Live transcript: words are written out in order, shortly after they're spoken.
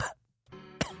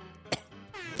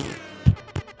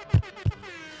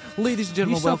Ladies and You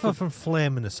gentlemen, suffer welcome. from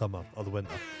phlegm in the summer or the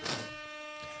winter.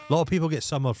 A lot of people get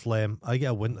summer phlegm. I get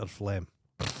a winter phlegm.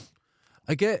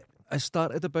 I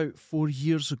started about 4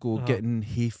 years ago getting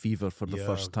hay fever for the Yeah,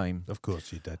 first time. Of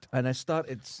course you did. And I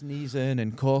started sneezing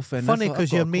and coughing. Funny I thought, I've because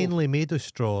got you're a cold. mainly made of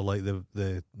straw, like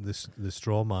the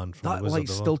straw man from That the Wizard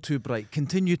light's of still Oz. too bright.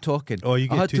 Continue talking. Oh, you I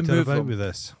get had to tooted move about them. with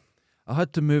this. I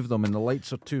had to move them and the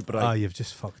lights are too bright. Ah, you've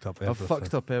just fucked up everything. I've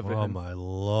fucked up everything. Oh my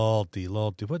lordy.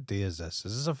 What day is this?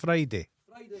 Is this a Friday?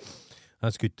 Friday.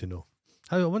 That's good to know.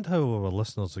 I wonder how our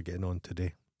listeners are getting on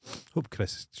today. Hope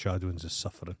Chris Shadowins is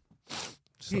suffering.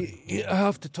 It's like, I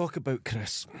have to talk about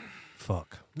Chris.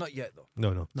 fuck. Not yet, though.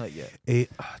 No. Not yet.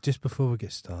 Just before we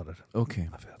get started, Okay.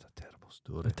 I've heard a terrible A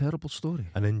story. terrible story.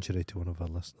 An injury to one of our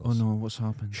listeners. Oh no, what's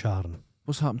happened? Sharon.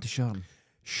 What's happened to Sharon?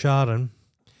 Sharon,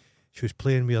 she was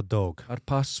playing with her dog. Our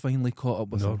past's finally caught up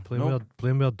with her.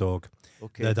 Playing with her dog.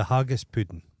 Okay. They had a haggis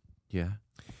pudding. Yeah.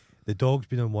 The dog's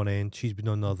been on one end, she's been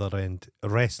on the other end,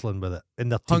 wrestling with it in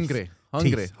their teeth.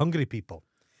 Hungry. Hungry people.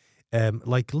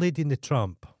 Like Lady and the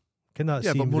Tramp. Can that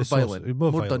Yeah, seem but more the source- violent. More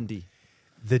More violent. Dundee.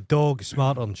 The dog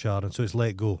smarter than Sharon, so it's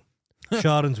let go.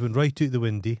 Sharon's went right out the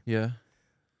windy, Yeah.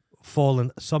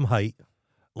 fallen some height,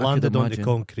 I landed could onto imagine.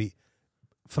 concrete,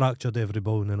 fractured every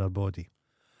bone in her body.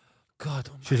 God,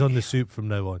 She's on the soup from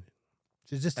now on.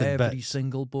 She's just in every bits.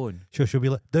 single bone. Sure, she'll be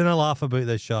like, don't I laugh about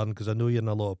this, Sharon, because I know you're in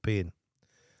a lot of pain.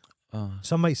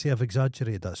 Some might say I've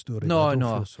exaggerated that story. No, but I don't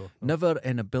no. feel so. Never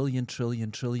in a billion,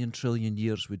 trillion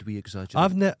years would we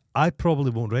exaggerate. I probably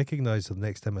won't recognise her the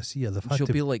next time I see her. They've had She'll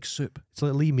to. be like soup. It's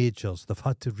like Lee Majors. They've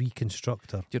had to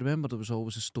reconstruct her. Do you remember there was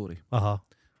always a story? Uh-huh.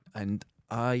 And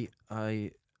I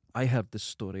heard this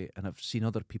story, and I've seen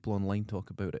other people online talk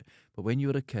about it. But when you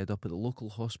were a kid up at the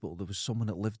local hospital, there was someone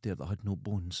that lived there that had no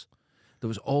bones. There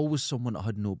was always someone that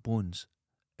had no bones.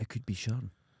 It could be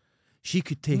Sharon. She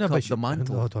could take up the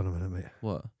mantle. Hold on a minute, mate.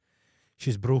 What?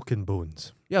 She's broken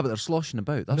bones. Yeah, but they're sloshing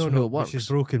about. That's no, how no, it but works. she's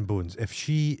broken bones. If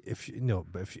she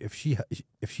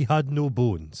had no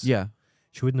bones, Yeah.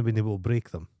 she wouldn't have been able to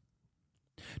break them.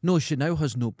 No, she now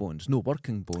has no bones, no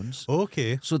working bones.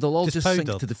 Okay. So they'll all just sink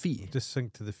powdered. to the feet. Just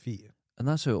sink to the feet. And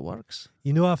that's how it works.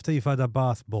 You know, after you've had a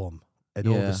bath bomb and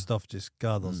all Yeah. the stuff just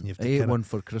gathers, and you have I to ate kinda- one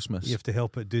for Christmas. you have to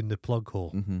help it down the plug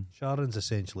hole. Mm-hmm. Sharon's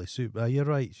essentially soup. You're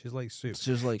right. She's like soup.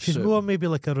 She's like She's soup. more maybe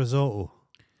like a risotto.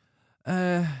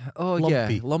 Yeah,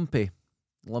 lumpy.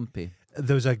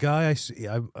 There was a guy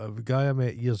I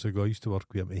met years ago. I used to work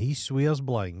with him, and he swears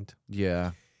blind.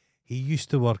 Yeah. He used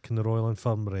to work in the Royal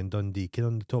Infirmary in Dundee,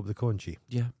 on the top of the Conchy,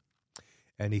 Yeah.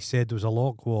 and he said there was a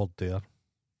lock ward there,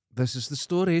 This is the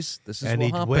stories. This is and what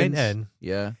he happens. went in,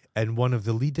 Yeah. and one of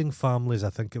the leading families, I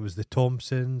think it was the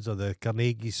Thompsons or the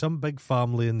Carnegies, some big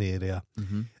family in the area,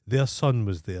 Mm-hmm. their son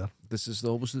was there, This is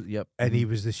always yep. and he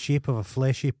was the shape of a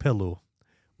fleshy pillow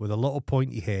with a little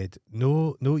pointy head,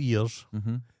 no ears,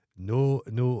 Mm-hmm.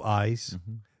 no eyes,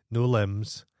 Mm-hmm. no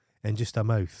limbs, and just a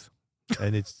mouth.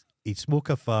 And he'd smoke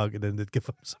a fag and then they'd give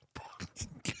him some pork.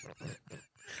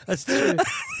 That's true.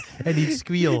 And he'd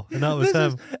squeal, and that was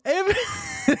him.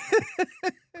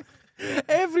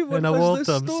 Everyone In a has world this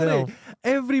to story. himself.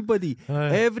 Everybody,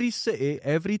 Aye. every city,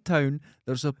 every town,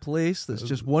 there's a place that's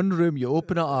just one room. You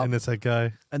open it up, And it's a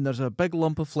guy and there's a big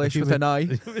lump of flesh He with would- an eye.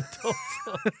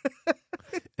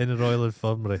 in the Royal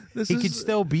Infirmary. This He is- could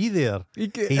still be there. You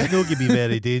get- He's not going to be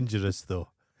very dangerous, though.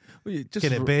 Well, you just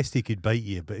At best, he could bite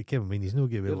you, but I mean, he's not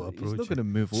going to be able to he's approach not going to you.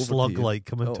 move over. Slug-like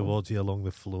coming Oh. towards you along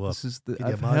the floor. This is the, Can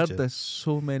you I've heard imagine? this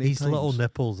so many These times. little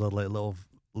nipples are like little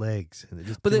legs, and it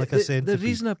just But like a the centipede.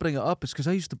 reason I bring it up is because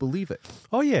I used to believe it.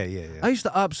 Oh yeah. I used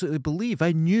to absolutely believe.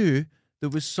 I knew there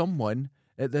was someone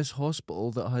at this hospital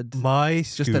that had. My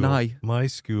school, Just an eye. My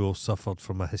school suffered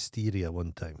from a hysteria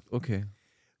one time, Okay.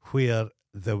 where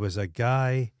there was a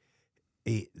guy,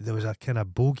 there was a kind of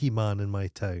bogeyman in my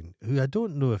town who I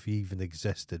don't know if he even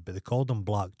existed, but they called him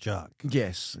Black Jack.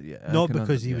 Yes. Yeah. I Not can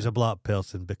because he yeah. was a black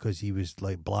person, because he was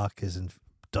like black as in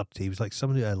dirty. He was like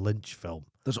somebody in a Lynch film.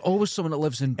 There's always someone that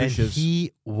lives in And bushes.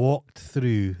 he walked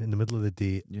through in the middle of the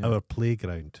day Yeah. our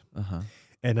playground, Uh-huh.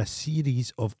 and a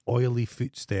series of oily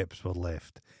footsteps were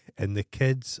left, and the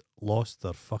kids lost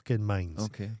their fucking minds.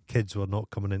 Okay. Kids were not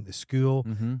coming into school.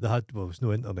 Mm-hmm. There was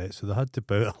no internet, so they had to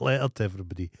put out a letter to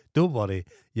everybody. Don't worry,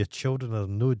 your children are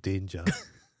in no danger.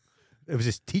 It was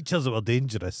just teachers that were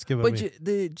dangerous. Give it But me.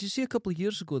 did you see a couple of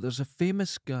years ago, there's a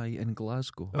famous guy in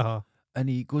Glasgow, Uh-huh. and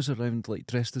he goes around like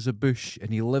dressed as a bush,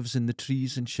 and he lives in the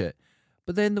trees and shit.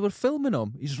 But then they were filming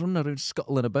him. He's running around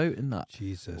scuttling about and that.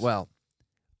 Jesus. Well,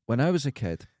 when I was a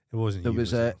kid, it wasn't there you,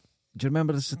 was was a. it? Do you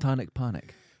remember the Satanic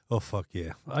Panic? Oh, fuck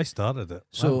yeah. I started it.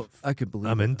 So I could believe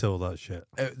I'm it. into all that shit.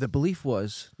 The belief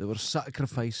was they were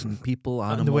sacrificing people,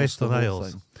 animals, In the Western whole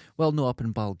Isles? thing. Well, no, up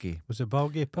in Balgay. Was it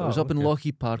Balgay Park? It was up in Okay.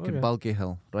 Lochie Park in Okay. Balgay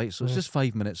Hill, right? So it's Yeah. just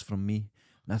 5 minutes from me.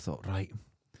 And I thought, right,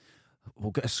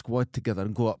 we'll get a squad together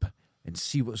and go up and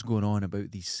see what's going on about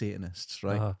these Satanists,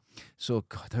 right? Uh-huh. So,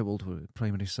 God, how old were we?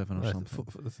 Primary 7 or Right, something.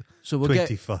 f- So we'll get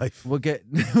 25.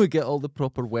 we get all the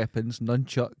proper weapons,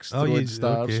 nunchucks, throwing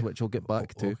stars, okay. which we'll get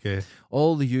back to. Okay.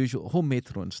 All the usual homemade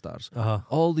throwing stars, Uh-huh.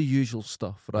 all the usual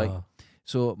stuff, right? Uh-huh.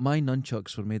 So my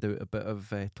nunchucks were made out of a bit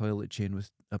of toilet chain with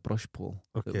a brush pole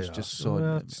that Okay. was just sawn.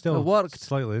 Well, still it worked.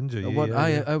 Slightly injured. It you, worked.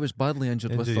 yeah. I was badly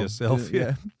injured with Injure them. yourself,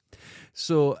 yeah.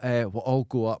 So we'll all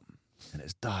go up, and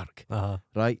it's dark, Uh-huh.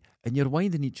 right? And you're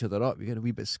winding each other up. You get a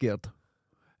wee bit scared,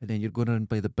 and then you're going around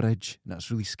by the bridge, and that's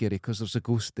really scary because there's a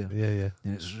ghost there, Yeah, yeah.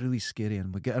 and it's really scary.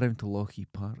 And we get around to Lochie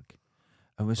Park,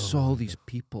 and we saw my all these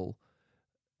people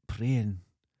praying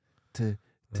to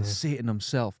Uh-huh. Satan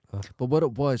himself. Uh-huh. But what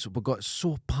it was, we got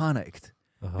so panicked.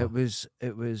 Uh-huh.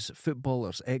 It was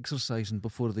footballers exercising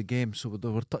before the game, so they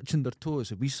were touching their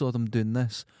toes, and we saw them doing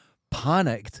this.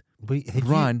 Panicked, Wait,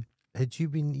 ran. had you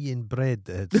been eating bread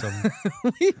that had some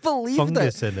We believed it.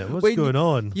 fungus in it? What's When going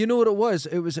on? You know what it was?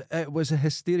 It was a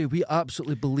hysteria. We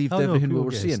absolutely believed Oh, no, everything we people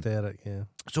were get seeing. hysteric, yeah.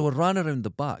 So we ran around the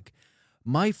back.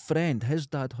 My friend, his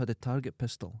dad had a target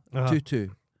pistol, Uh-huh.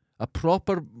 22, a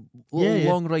proper little Yeah,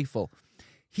 yeah. long rifle.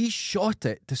 He shot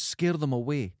it to scare them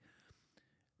away.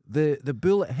 The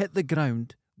bullet hit the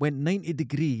ground, went 90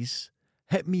 degrees,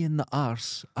 hit me in the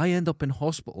arse. I end up in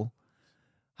hospital.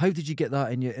 How did you get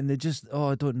that in you? And they just,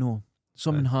 I don't know.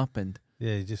 Something happened.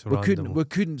 Yeah, you just We random.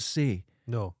 couldn't say.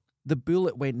 No. The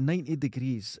bullet went 90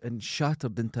 degrees and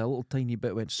shattered into a little tiny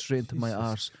bit, went straight into my Jesus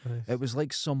arse. Christ. It was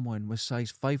like someone with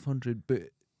size 500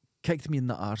 boot kicked me in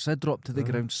the arse. I dropped to the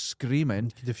Uh-huh. ground screaming,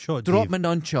 You could have shot dropped Dave. my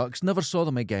nunchucks, never saw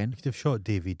them again. You could have shot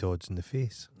Davy Dodds in the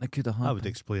face. I could have That would happened.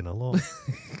 explain a lot.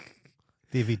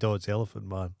 Davy Dodds, Elephant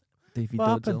Man. Davy What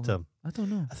Dodds. happened to him? I don't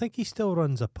know. I think he still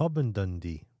runs a pub in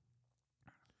Dundee.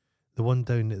 The one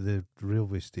down at the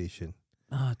railway station.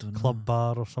 I don't know. Club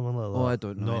bar or something like that. Oh, I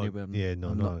don't know Not- anywhere. Yeah, no,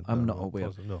 I'm no. not- I'm no, not aware.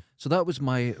 No. So that was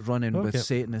my run-in with Okay.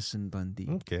 Satanists in Dundee.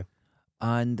 Okay.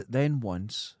 And then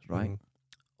once, right, Mhm.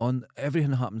 on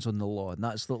everything happens on the law, and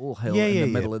that's the little hill Yeah, in yeah, the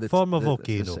yeah. middle of the Form a the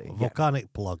volcano. city. A Yeah.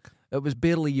 volcanic plug. It was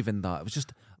barely even that. It was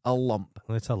just a lump.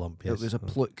 It's a lump, yes. It was a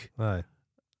pluck. Aye.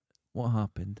 What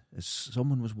happened is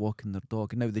someone was walking their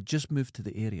dog. Now, they just moved to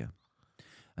the area,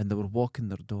 and they were walking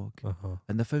their dog, Uh-huh.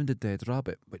 and they found a dead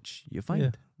rabbit, which you find,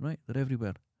 Yeah. right? They're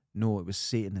everywhere. No, it was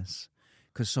Satanists,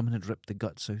 because someone had ripped the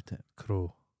guts out it.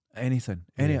 Crow. Anything,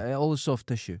 all the soft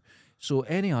tissue. So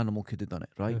any animal could have done it,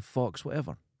 right? Yeah. Fox,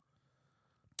 whatever.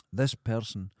 This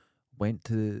person went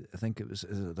to, I think it was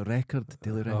the Record,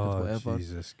 Daily Record, Oh, whatever.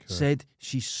 Jesus Christ. Said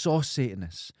she saw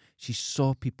Satanists. She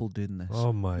saw people doing this. Oh,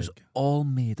 It my was God. all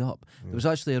made up. Yeah. There was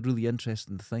actually a really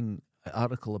interesting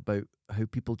article about how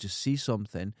people just see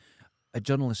something. A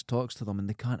journalist talks to them and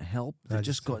they can't help. They That's-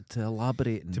 just got to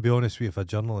elaborate. And, To be honest with you, if a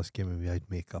journalist came in, I'd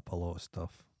make up a lot of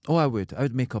stuff. I would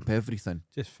make up everything.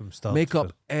 Just from start Make to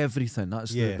up everything.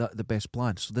 That's Yeah. the best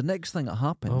plan. So the next thing that fin-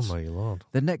 happens, Oh, my Lord.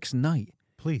 the next night,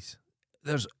 Please.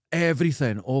 there's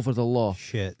everything over the law.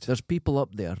 Shit. There's people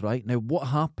up there, right? Now, what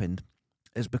happened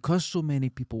is because so many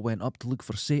people went up to look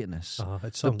for Satanists,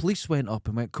 It's the police went up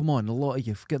and went, come on, a lot of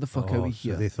you, get the fuck out of So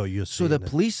here. they thought you were So the saying it.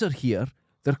 police are here.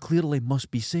 There clearly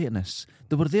must be Satanists.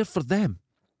 They were there for them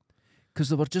because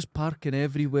they were just parking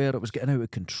everywhere. It was getting out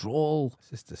of control, It's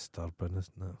just disturbing,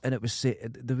 isn't it? and it was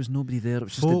there was nobody there. It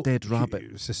was just a dead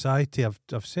rabbit. Society, I've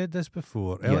said this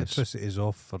before. Yes. Electricity is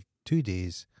off for 2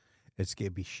 days. It's going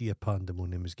to be sheer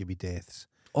pandemonium. It's going to be deaths.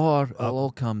 Or it'll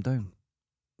all calm down.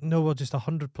 No, we're just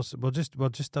 100%. We're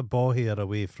just a ball hair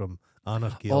away from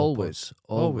anarchy. Always.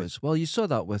 Always. Well, you saw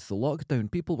that with the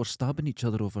lockdown. People were stabbing each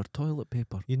other over toilet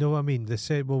paper. You know what I mean? They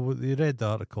said. Well, they read the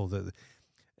article that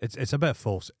it's a bit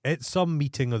false. At some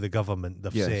meeting of the government,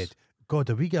 they've Yes. said, "God,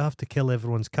 are we going to have to kill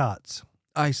everyone's cats?"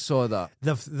 I saw that,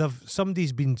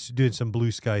 Somebody's been doing some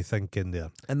blue sky thinking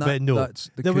there. and But no,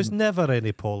 they There was couldn't- never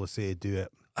any policy to do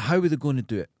it. How were they going to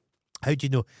do it? How do you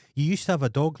know? You used to have a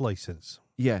dog license.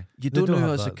 Yeah, you They don't know have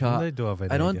who has a that. cat. They don't have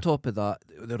any And on idea. top of that,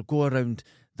 they'll go around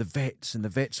the vets, and the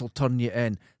vets will turn you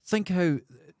in. Think how,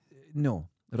 no,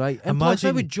 right? And plus, how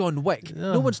Imagine- would John Wick?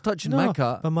 No one's touching my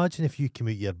cat. Imagine if you come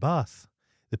out your bath.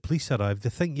 The police arrive. They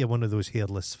think you're one of those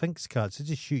hairless Sphinx cats. They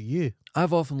just shoot you.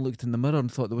 I've often looked in the mirror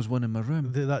and thought there was one in my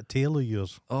room. That tail of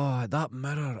yours. Oh, that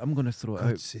mirror! I'm going to throw it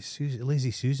God, out.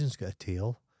 Lazy Susan's got a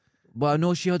tail. But I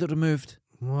know she had it removed.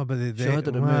 Oh, but She had it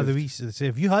the removed. wee, they say,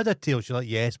 if you had a tail, she's like,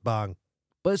 yes, bang.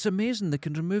 But it's amazing they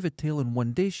can remove a tail in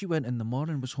one day. She went in the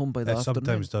morning, was home by the It afternoon.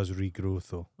 sometimes does regrow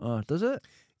though. Oh, does it?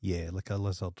 Yeah, like a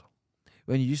lizard.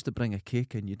 When you used to bring a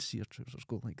cake in, you'd see her trousers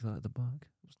go like that at the back.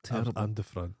 It was terrible. And the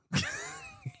front.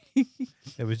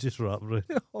 It was just wrapped around.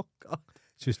 Oh God!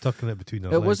 She was tucking it between her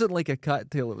It legs. wasn't like a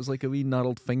cattail. It was like a wee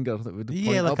gnarled finger that would point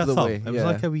like up a the thumb. way. It was Yeah.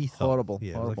 like a wee thumb. Horrible, Yeah,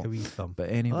 it was horrible. like a wee thumb. But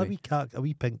A anyway,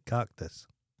 wee pink cactus.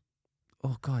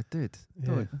 oh God, dude. Yeah,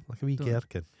 Don't. like a wee Don't.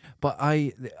 gherkin. But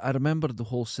I remember the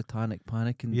whole satanic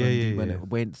panic in Yeah, Dundee yeah, when yeah. it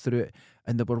went through it,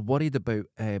 and they were worried about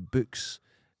books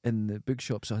in the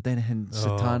bookshops. So I had anything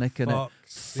satanic in it,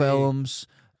 fuck's sake. films.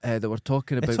 They were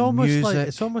talking about It's almost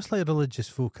music. like religious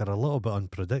folk are a little bit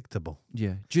unpredictable.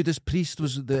 Yeah, Judas Priest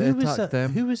was the Who was attack that?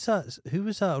 them. Who was that? Who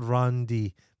was that?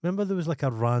 Randy. Remember there was like a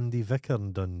Randy Vicker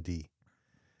in Dundee.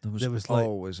 There was like-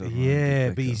 always a Yeah,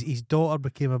 Randy but Vicker. his daughter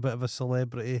became a bit of a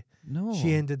celebrity. No,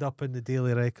 She ended up in the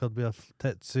Daily Record with a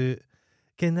tit suit.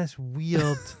 Again, this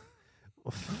weird. Oh,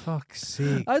 fuck's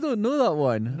sake! I don't know that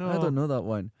one. I No. don't know that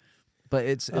one. But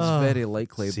it's Oh, very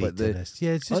likely. But the Satanist.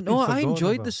 Yeah, it's just no, been I forgotten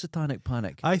enjoyed about. the satanic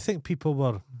panic. I think people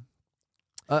were.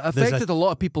 Affected a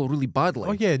lot of people really badly.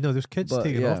 Oh yeah, no, there's kids But,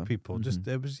 taking yeah. off people. Just Mhm.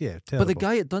 it was terrible. But the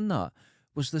guy that done that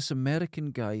was this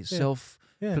American guy,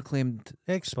 self-proclaimed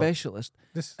Expert. specialist,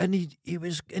 This, and he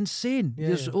was insane. Yeah,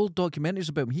 There's yeah. old documentaries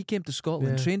about him. He came to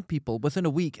Scotland, Yeah. trained people. Within a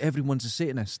week, everyone's a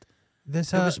Satanist.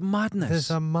 there's It a was madness. there's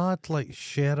a mad like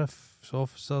sheriff's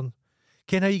officer.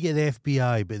 Ken how you get the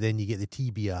FBI, but then you get the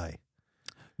TBI.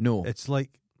 no, It's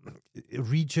like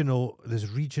regional. There's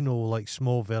regional like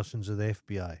small versions of the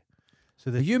FBI. So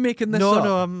are the you making this no, up?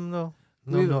 no, I'm no.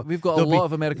 No, we've, no. we've got a There'll lot be-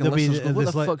 of American there'll be- listeners. Go, what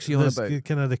there's the like- fuck's he on there's about?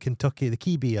 Kind of the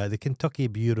KBI, the Kentucky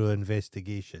Bureau of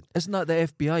Investigation. Isn't that the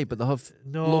FBI? But they have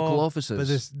No, local offices. but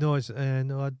there's no. It's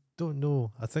no. I don't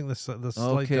know. I think there's slight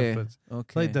okay, difference.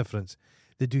 okay. Slight difference.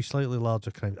 They do slightly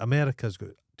larger crimes. America's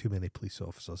got too many police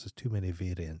officers. There's too many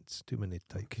variants. Too many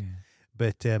types. Okay.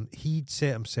 But he'd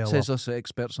set himself Says up. us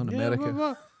experts on Yeah, America.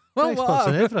 Well, Well, experts what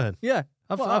in are? everything. Yeah,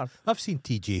 I've, what I've, are? I've seen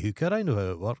TJ Hooker. I know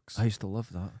how it works. I used to love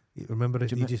that. Remember it?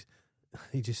 Do you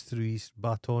He just threw his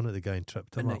baton at the guy and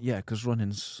tripped him And up. yeah, because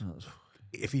running's.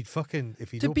 If he'd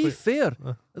To be fair,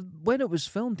 Uh. when it was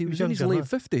filmed, he He was was in his younger, late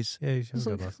 50s. yeah, he's It's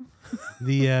younger like- than us.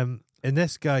 The and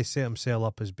this guy set himself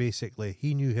up as basically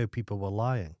he knew how people were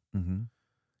lying. Mm-hmm.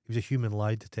 He was a human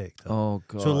lie detector. Oh,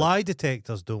 God. So lie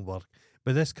detectors don't work.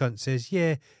 But this cunt says,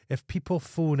 yeah, if people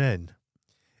phone in,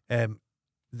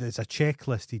 there's a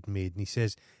checklist he'd made, and he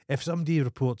says, if somebody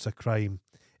reports a crime,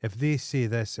 if they say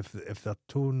this, if their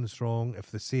tone's wrong,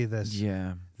 if they say this,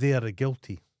 Yeah. they are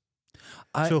guilty.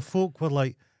 So folk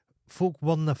weren't,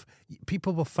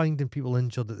 people were finding people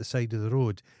injured at the side of the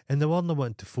road, and they weren't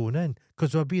wanting to phone in,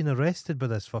 because they were being arrested by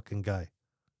this fucking guy,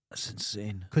 That's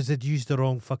insane. because they'd used the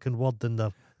wrong fucking word in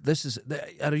their...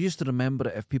 I used to remember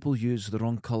it if people use the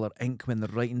wrong colour ink when they're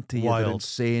writing to you, they're Wild.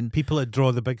 insane. People that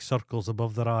draw the big circles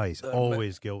above their eyes,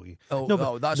 always guilty. Oh, No,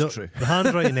 but- that's no, true. The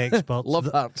handwriting experts... Love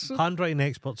the that. handwriting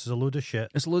experts is a load of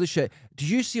shit. It's a load of shit. Do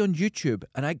you see on YouTube,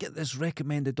 and I get this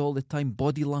recommended all the time,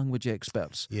 body language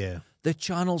experts? Yeah. The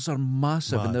channels are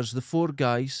massive, Mad. and there's the four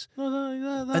guys,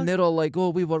 No, and they're all like,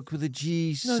 oh, we work with the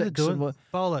G6 no, they and don't. what.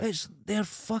 Bollocks. They're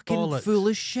fucking Bollocks. full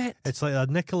of shit. It's like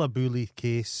a Nicola Booley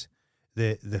case.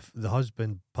 The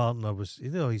husband partner was,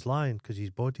 he's lying because his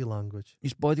body language.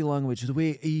 His body language, the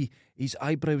way his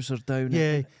eyebrows are down.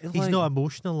 Yeah, It's he's like, not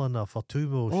emotional enough or too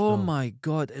emotional. oh my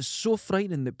God, it's so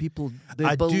frightening that people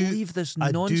I do- believe this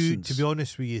I nonsense. do, to be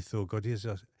honest with you though, God,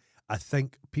 I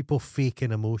think people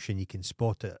faking emotion, you can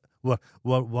spot it. We're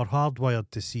hardwired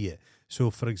to see it. So,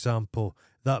 for example,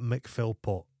 that Mick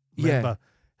Philpott, Yeah. remember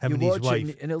him You and his watch it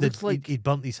wife, and it looks like- he'd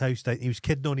burnt his house down. He was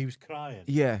kidding on, he was crying.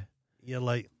 Yeah, You're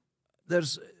like,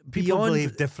 there's people beyond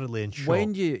behave differently in shock.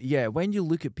 when you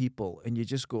look at people and you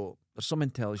just go, or someone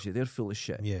tells you they're full of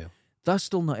shit. Yeah, That's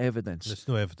still not evidence. there's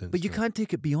no evidence. But you no. can't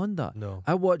take it beyond that. No.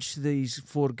 I watched these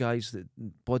four guys, that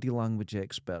body language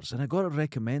experts, and I got it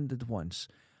recommended once.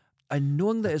 And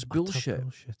knowing that it's Utter bullshit,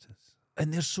 bullshitters.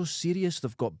 and they're so serious,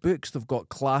 they've got books, they've got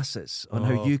classes on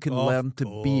how Oh, you can of learn to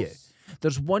be it. course.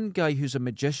 There's one guy who's a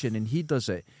magician, and he does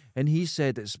it, and he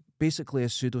said it's basically a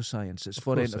pseudoscience. It's Of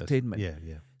for course it is. entertainment. Yeah,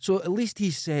 yeah. So at least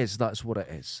he says that's what it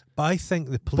is. But I think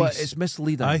the But police. it's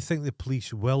misleading. I think the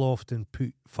police will often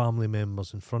put family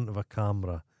members in front of a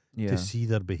camera yeah. to see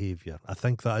their behaviour. I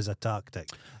think that is a tactic.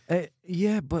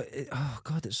 Yeah, but oh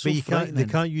God, it's so But frightening. they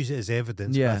can't use it as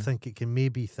evidence. Yeah. But I think it can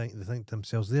maybe they think to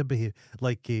themselves their behaviour.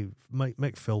 Like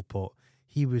Mick Philpott,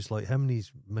 he was like him and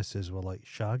his missus were like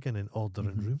shagging and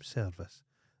ordering Mhm. room service.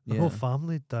 The Yeah. whole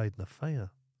family died in a fire.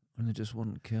 And they just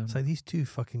weren't caring. It's like these two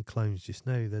fucking clowns just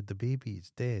now. The baby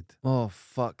is dead. Oh,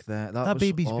 fuck that. That was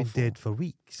baby's awful. been dead for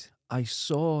weeks. I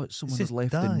saw someone had just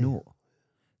left a die. note.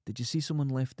 Did you see someone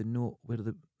left a note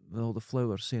with all the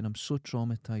flowers saying, I'm so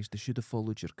traumatised, I should have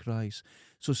followed your cries.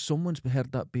 So someone's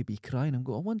heard that baby crying and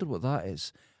go, I wonder what that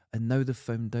is. And now they've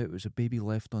found out it was a baby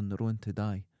left on their own to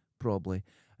die, probably.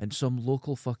 And some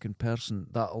local fucking person,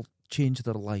 that'll change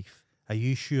their life. Are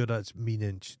you sure that's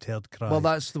meaning she heard cries? Well,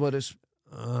 that's what it's...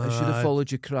 I should have followed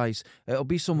your cries. It'll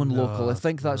be someone local. I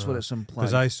think that's what it's implied.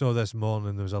 Because I saw this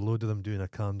morning, there was a load of them doing a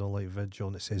candlelight vigil,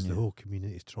 and it says the whole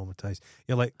community is traumatised.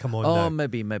 You're like, come on now. Oh,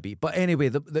 maybe. But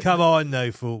anyway... Come on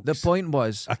now, folks. The point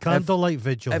was... A candlelight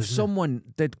vigil. If someone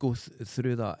did go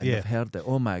through that and have heard it,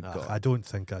 oh my God. I don't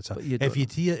think that's...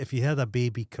 If you heard a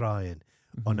baby crying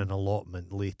on an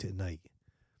allotment late at night...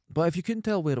 But if you couldn't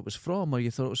tell where it was from, or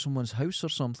you thought it was someone's house or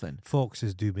something.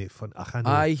 Foxes do make fun.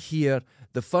 I hear,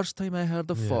 the first time I heard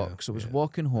a fox, I was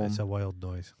walking home. It's a wild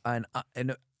noise. And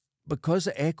because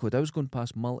it echoed, I was going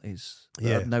past multis that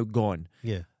have now gone.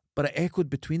 Yeah. But it echoed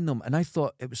between them, and I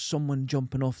thought it was someone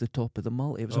jumping off the top of the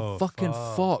multi. It was a fucking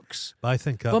fox. I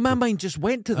think but my mind just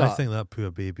went to that. I think that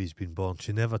poor baby's been born.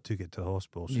 She never took it to the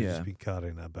hospital. She's just been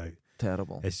carrying it about.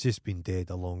 Terrible. It's just been dead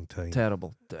a long time.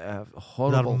 Terrible.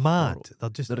 Horrible. They're mad.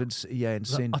 Horrible. They're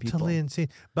insane people. Utterly insane.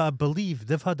 But I believe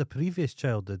they've had a previous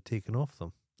child that taken off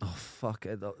them. Oh, fuck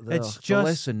it. It's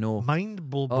just no.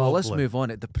 mind-boggling. Oh, let's move on.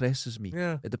 It depresses me.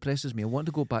 Yeah. It depresses me. I want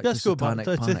to go back Let's to go back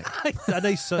Satanic to Panic. a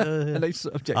nice, a nice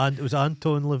subject. And it was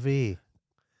Anton LaVey.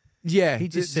 Yeah. He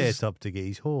just set up to get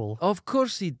his hole. Of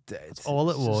course he did. That's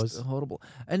all it was. Horrible.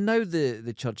 And now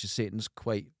the Church of Satan's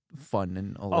quite fun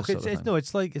and all that sort of thing. No,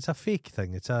 it's a fake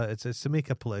thing. It's to make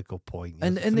a political point.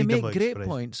 And they make great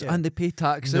points, and they pay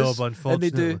taxes. No, but unfortunately,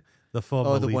 and they do. The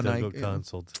former the leader one got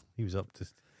cancelled.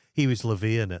 He was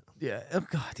LaVey in it. Yeah. Oh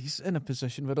God, he's in a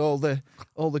position where all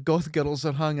the goth girls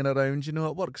are hanging around. You know,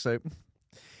 it works out.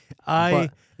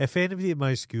 If anybody at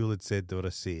my school had said they were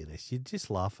a Satanist, you'd just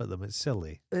laugh at them. It's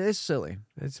silly. It is silly.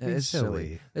 It's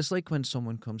silly. It's like when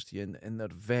someone comes to you and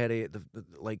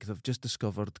they've just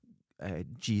discovered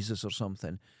Jesus or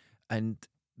something, and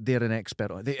they're an expert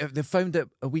on it. They found it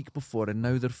a week before and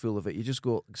now they're full of it. You just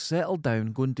go, settle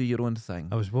down, go and do your own thing.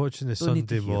 I was watching the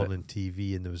Sunday morning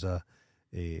TV, and there was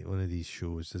one of these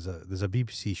shows. There's a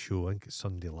BBC show, I think it's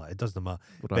Sunday Light. It doesn't matter.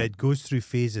 Right. But it goes through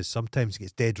phases. Sometimes it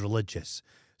gets dead religious.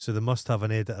 So they must have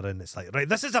an editor in. It's like, right,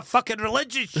 this is a fucking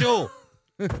religious show.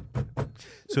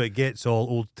 So it gets all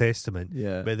Old Testament.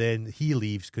 Yeah. But then he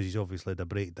leaves because he's obviously had a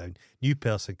breakdown. New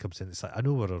person comes in. It's like, I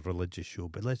know we're a religious show,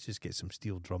 but let's just get some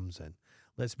steel drums in.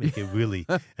 Let's make it woolly.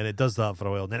 And it does that for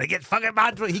a while. And then it gets fucking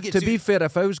mad. To be fair,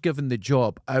 if I was given the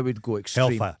job, I would go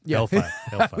extreme. Hellfire.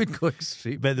 I would go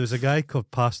extreme. But there was a guy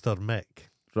called Pastor Mick.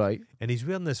 Right. And he's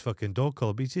wearing this fucking dog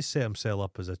collar, but he's just set himself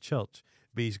up as a church.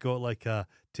 But he's got like a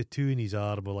tattoo in his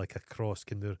arm or like a cross.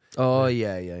 Yeah,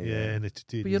 and a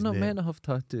tattoo. But you're not meant to have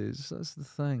tattoos. That's the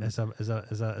thing. As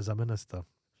a minister.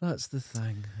 That's the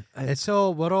thing.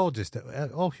 We're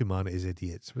all humanity is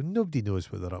idiots. Nobody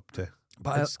knows what they're up to.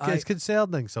 But it's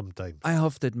concerning sometimes. I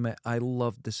have to admit, I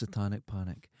loved the Satanic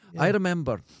Panic. Yeah. I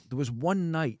remember there was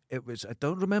one night, I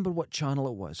don't remember what channel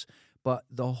it was, but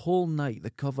the whole night they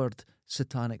covered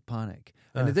Satanic Panic.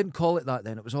 And they didn't call it that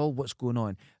then. It was all what's going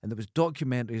on. And there was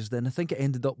documentaries then. I think it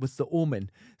ended up with The Omen.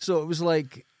 So it was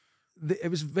like, it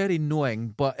was very knowing.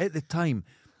 But at the time,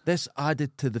 this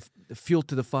added to the fuel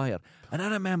to the fire. And I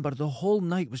remember the whole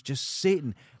night was just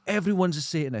Satan. Everyone's a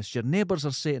Satanist. Your neighbours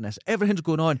are Satanists. Everything's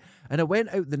going on. And I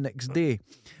went out the next day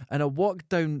and I walked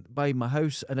down by my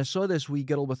house and I saw this wee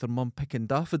girl with her mum picking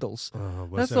daffodils.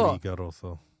 What's a wee girl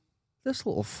though? This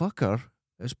little fucker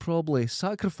is probably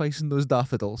sacrificing those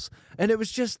daffodils. And it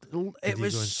was just, it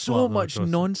was so much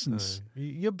nonsense.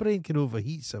 Your brain can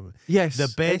overheat something. Yes, the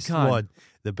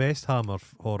best Hammer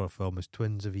horror film is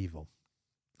Twins of Evil.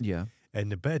 Yeah.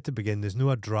 And the bit at the beginning, there's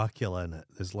no a Dracula in it.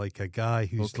 There's like a guy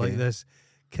who's like this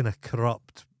kind of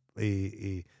corrupt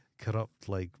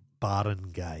like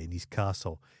baron guy in his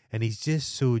castle. And he's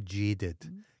just so jaded.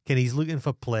 And he's looking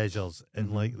for pleasures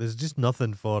and like there's just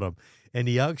nothing for him. And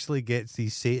he actually gets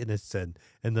these Satanists in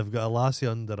and they've got a lassie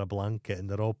under a blanket and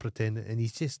they're all pretending, and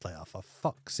he's just like, oh, for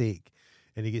fuck's sake.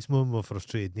 And he gets more and more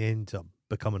frustrated and he ends up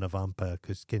becoming a vampire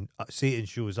because Satan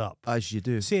shows up. As you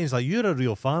do. Satan's like, you're a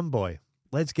real fanboy.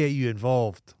 Let's get you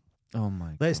involved. Oh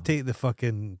my! Let's take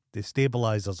the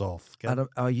stabilizers off.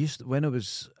 I used to, when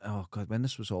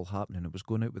this was all happening, I was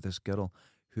going out with this girl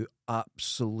who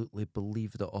absolutely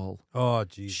believed it all. Oh,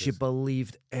 Jesus. She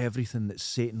believed everything that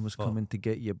Satan was coming to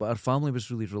get you. But her family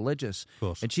was really religious, Of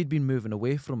course. and she'd been moving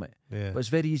away from it. Yeah. But it's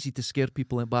very easy to scare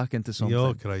people back into something.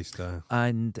 Oh, Christ.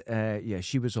 And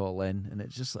she was all in, and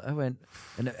it's just I went,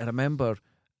 and I remember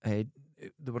they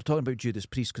were talking about Judas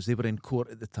Priest because they were in court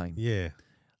at the time, Yeah.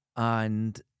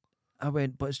 and I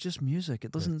went, but it's just music.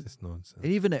 It doesn't. It's nonsense.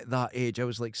 And even at that age, I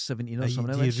was like 17 or Are you-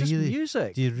 something. I do went, you it's just really-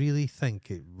 music. Do you really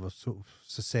think it was so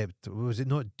susceptible? Was it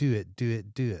not do it, do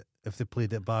it, do it if they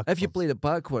played it backwards? If you played it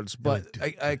backwards, but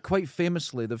I quite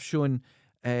famously they've shown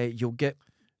you'll get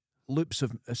loops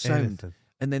of a sound. Anything.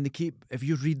 And then they keep, if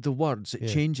you read the words, it Yeah.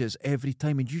 changes every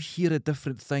time, and you hear a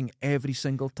different thing every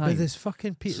single time. But there's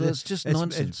fucking people. So it's just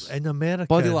nonsense. In America,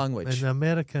 Body language. In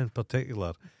America in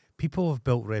particular, people have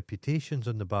built reputations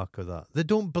on the back of that. They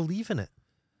don't believe in it.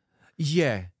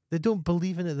 Yeah. They don't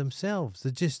believe in it themselves. They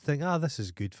just think, this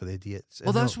is good for the idiots.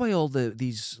 Well, that's why all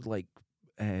these like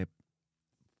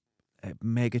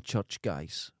mega church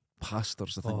guys,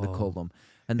 pastors, I think they call them,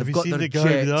 and Have they've you got seen their the guy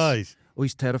with jets. the eyes? Oh,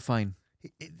 he's terrifying.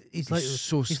 He's like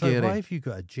so he's scary. Like, why have you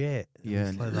got a jet? And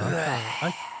Yeah. he's like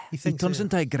that. He He turns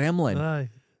into a gremlin. Aye.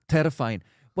 Terrifying.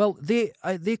 Well, they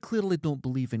clearly don't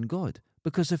believe in God,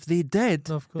 because if they did,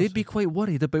 No, of course they'd be they quite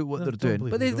worried about what No, they're don't doing.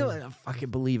 believe But in they God. don't fucking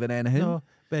believe in anything. No,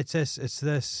 but it's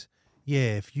this.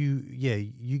 Yeah, if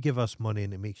you give us money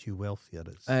and it makes you wealthier.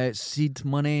 It's Seed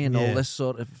money and all Yeah. this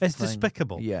sort of it's thing.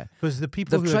 despicable. Yeah. Because the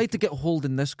people They've who tried to get hold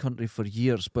in this country for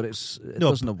years, but it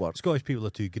No, doesn't work. Scottish people are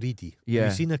too greedy. Yeah.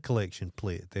 You've seen a collection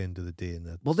plate at the end of the day.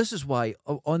 And Well, this is why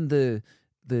on the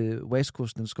west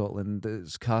coast in Scotland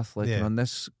it's Catholic, Yeah. and on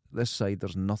this side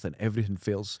there's nothing. Everything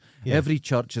fails. Yeah. Every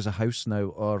church is a house now,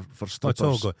 or for it's slippers.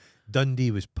 all gone.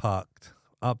 Dundee was packed,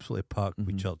 absolutely packed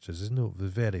with Mhm. churches.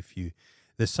 There's very few.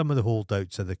 There's some of the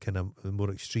holdouts are the kind of the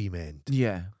more extreme end.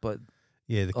 Yeah, but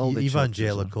Yeah, All the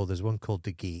evangelical. There's one called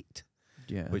the Gate,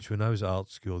 yeah, which when I was at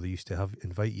art school, they used to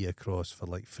invite you across for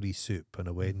like free soup on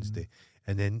a Wednesday.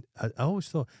 And then I always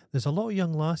thought there's a lot of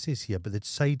young lasses here, but they'd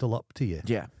sidle up to you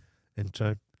yeah, and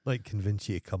try like convince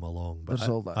you to come along. But There's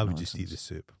all that I would just eat the nonsense.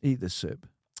 soup. eat the soup.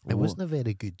 It wasn't a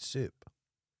very good soup.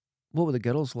 What were the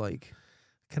girls like?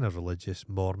 Kind of religious,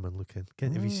 Mormon looking.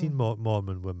 Have you seen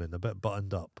Mormon women a bit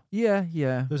buttoned up? Yeah,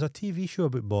 yeah. There was a TV show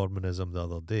about Mormonism the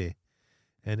other day,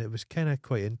 and it was kind of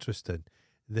quite interesting.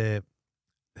 They're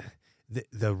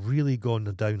really going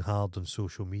down hard on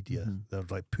social media. Mhm. They're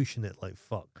like pushing it like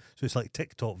fuck. So it's like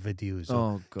TikTok videos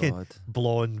of Oh Kid- God,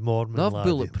 blonde Mormon they have laddie.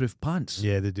 bulletproof pants.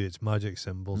 Yeah, they do. It's magic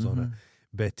symbols on it. Mhm.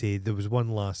 But there was one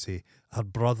lassie, her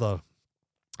brother,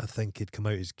 I think, had come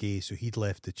out as gay, so he'd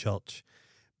left the church.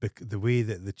 The way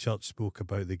that the church spoke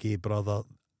about the gay brother,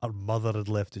 her mother had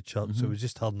left the church, so it Mhm. was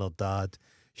just her and her dad.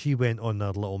 She went on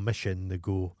their little mission to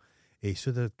go,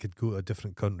 so they could go to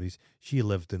different countries. She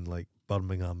lived in like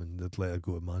Birmingham, and they'd let her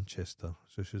go to Manchester,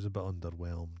 so she was a bit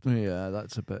underwhelmed. Yeah,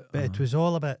 that's a bit. But it was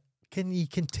all about. You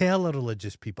can tell a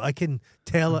religious people. I can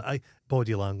tell it.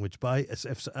 Body language. But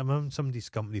if I'm in somebody's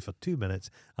company for 2 minutes,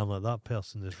 I'm like, that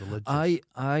person is religious.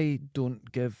 I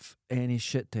don't give any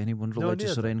shit to anyone No,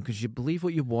 religious neither. or anything, because you believe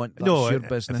what you want. That's no, your if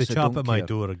business. they I chap don't at my care.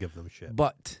 door, I give them shit.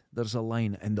 But there's a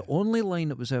line, and the only line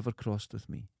that was ever crossed with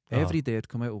me. Uh-huh. Every day I'd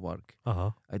come out of work,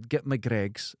 I'd I'd get my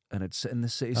Greggs, and I'd sit in the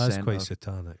city That's centre, quite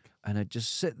satanic. and I'd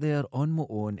just sit there on my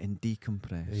own and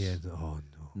decompress. Yeah. Oh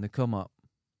no. And they come up.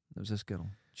 There was this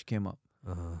girl. She came up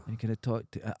Uh-huh. and kind of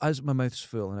talked to. As my mouth's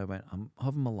full, and I went, "I'm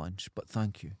having my lunch, but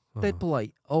thank you." Uh-huh. Dead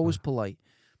polite, always polite.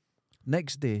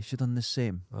 Next day, she done the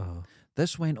same. Uh-huh.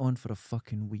 This went on for a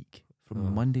fucking week, from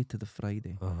Uh-huh. Monday to the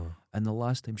Friday. Uh-huh. And the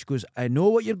last time she goes, "I know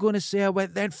what you're going to say." I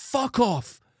went, "Then fuck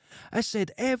off." I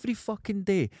said, every fucking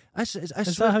day. I Is swear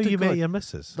that how to you God, met your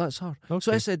missus? That's her. Okay.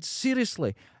 So I said,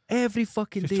 seriously, every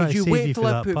fucking Just trying day to you save wait you till for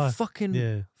I that put pie. fucking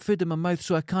Yeah. food in my mouth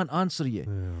so I can't answer you.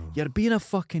 Yeah. You're being a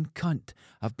fucking cunt.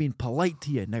 I've been polite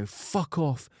to you. Now fuck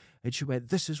off. And she went,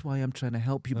 "This is why I'm trying to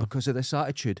help you, Oh. because of this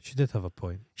attitude." She did have a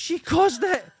point. She caused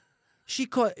it. She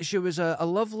was a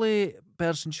lovely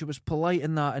person. She was polite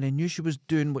in that, and I knew she was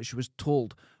doing what she was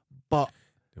told. But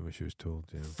Than what she was told.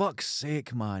 Yeah. fuck's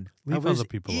sake, man. Leave I was other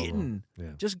people eating. alone.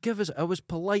 Yeah. Just give us. I was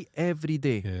polite every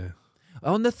day. Yeah.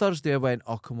 On the Thursday, I went,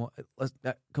 "Oh, come on,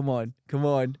 come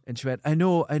on," and she went, "I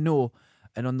know."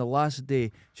 And on the last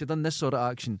day, she done this sort of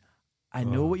action. "I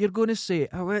know Oh. what you're going to say."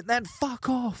 I went, "Then fuck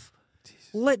off."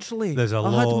 Literally, There's a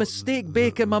I had lot- mistake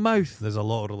bake in my mouth. There's a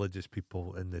lot of religious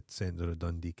people in the centre of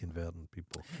Dundee converting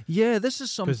people. Yeah, this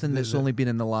is something that's the- only been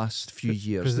in the last few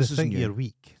years. Because This they is think new. you're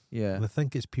weak. Yeah. They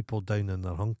think it's people down in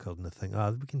their hunker, and they think,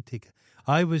 we can take it.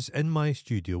 I was in my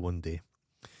studio one day,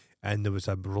 and there was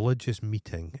a religious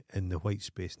meeting in the white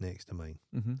space next to mine.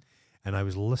 Mm-hmm. and I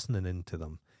was listening into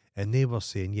them, and they were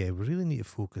saying, yeah, we really need to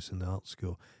focus on the art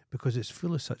school because it's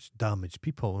full of such damaged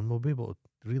people, and we'll be able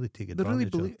to really take They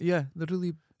advantage really of. they're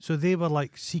really. So they were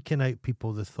like seeking out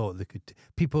people they thought they could,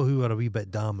 people who were a wee bit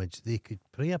damaged, they could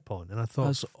prey upon. And I thought,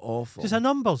 That's awful. it's a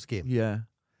numbers game. Yeah.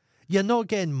 You're not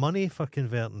getting money for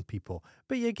converting people,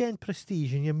 but you're getting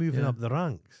prestige and you're moving Yeah. up the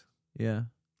ranks. Yeah.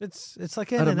 It's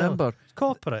like I anything else. remember It's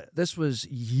corporate. this was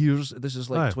years. This is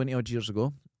like Aye. 20 odd years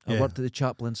ago. I Yeah. worked at the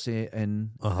chaplaincy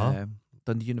in Uh-huh.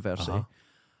 Dundee University, Uh-huh.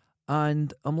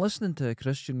 and I'm listening to a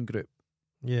Christian group.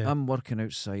 Yeah. I'm working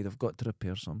outside. I've got to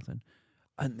repair something,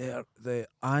 and the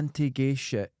anti-gay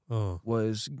shit oh.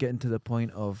 was getting to the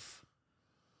point of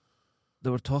they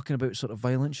were talking about sort of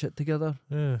violent shit together.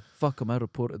 Yeah. Fuck them. I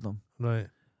reported them. Right.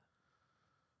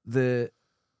 The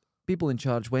people in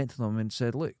charge went to them and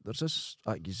said, "Look, there's this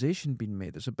accusation being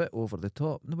made. It's a bit over the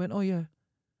top." And they went, "Oh yeah."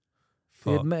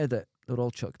 They Fuck. admitted it. They were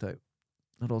all chucked out.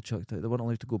 They're all chucked out. They weren't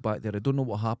allowed to go back there. I don't know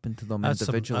what happened to them That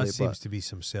individually, seems but to be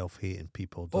some self-hating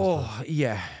people. Doesn't it? oh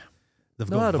yeah, They've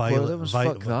no, I got reported it. violent. Was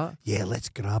fuck that. Yeah, let's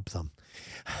grab them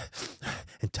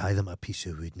and tie them to a piece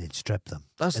of wood and then strip them.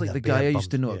 That's And like the their guy I bare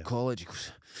used to bums, know yeah. at college. He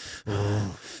goes,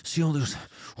 "Oh, see all those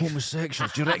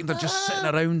homosexuals? Do you reckon they're just sitting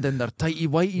around in their tighty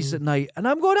whities at night?" And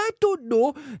I'm going, "I don't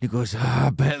know." He goes, "I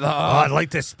bet that." I'd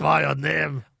like to spy on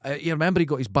them. You remember he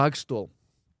got his bag stole,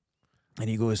 and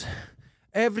he goes,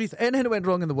 anything went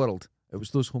wrong in the world, it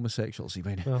was those homosexuals. He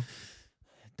went, Well.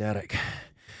 "Derek,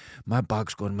 my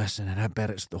bag's gone missing, and I bet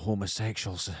it's the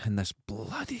homosexuals in this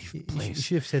bloody You place.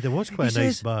 should have said it was quite He a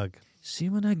nice says- bag. See,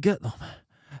 when I get them,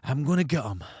 I'm going to get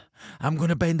them. I'm going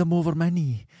to bend them over my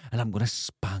knee, and I'm going to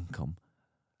spank them."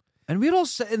 And we're all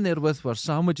sitting there with our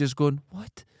sandwiches going,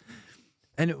 "What?"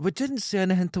 And we didn't say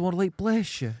anything to her, like,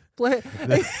 "Bless you."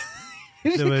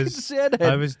 We couldn't say anything.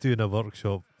 I was doing a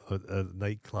workshop at a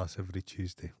night class every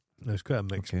Tuesday. There was quite a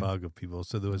mixed Okay. bag of people.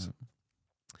 So there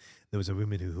was a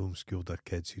woman who homeschooled her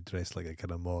kids who dressed like a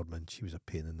kind of Mormon. She was a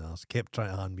pain in the arse. Kept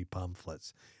trying to hand me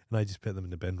pamphlets, and I just put them in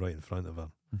the bin right in front of her.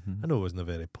 Mhm. I know it wasn't a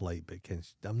very polite, but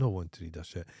I'm not one to read her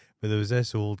shit. But there was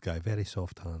this old guy, very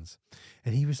soft hands,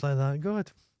 and he was like that.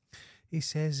 God, he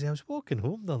says, I was walking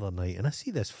home the other night and I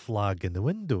see this flag in the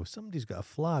window. Somebody's got a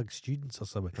flag, students or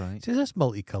something. He Right. says, this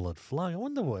multicoloured flag. I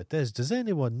wonder what it is. Does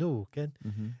anyone know? Ken?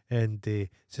 Mm-hmm. And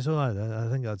says, oh, I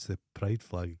think that's the pride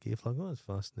flag, gay flag. Oh, that's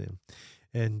fascinating.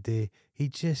 And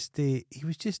he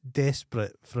was just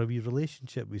desperate for a wee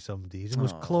relationship with somebody. He's the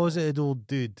most Aw. closeted old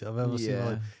dude I've ever seen. in my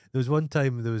life. There was one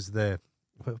time there was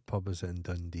what pub was it in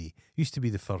Dundee? Used to be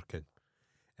the Firkin.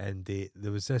 And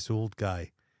there was this old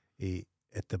guy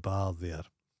at the bar there.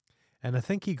 And I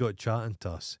think he got chatting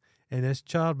to us. And this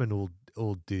charming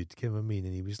old dude came with me,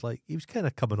 and he was kind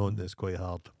of coming on to us quite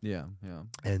hard. Yeah, yeah.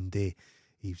 And he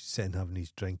was sitting having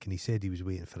his drink, and he said he was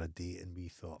waiting for a date, and we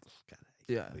thought,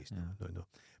 Yeah, no.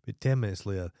 But 10 minutes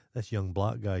later, this young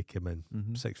black guy came in,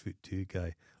 Mhm. 6'2"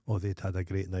 guy. Oh, they'd had a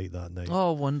great night that night.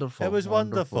 Oh, wonderful. It was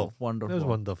wonderful. Wonderful. It was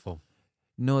wonderful.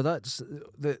 No, that's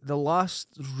the last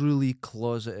really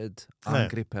closeted, Yeah.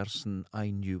 angry person I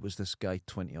knew was this guy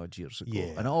 20 odd years ago.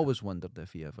 Yeah. And I always wondered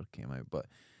if he ever came out, but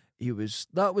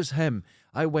that was him.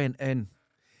 I went in.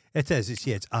 It is.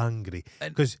 It's angry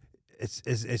And- because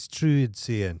it's true in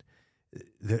saying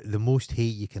the most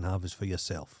hate you can have is for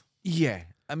yourself. Yeah.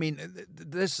 I mean,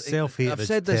 this Self-hate I've is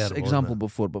said this terrible, isn't example it?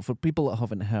 before, but for people that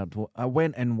haven't heard, I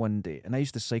went in one day, and I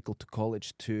used to cycle to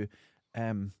college to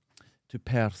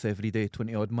Perth every day,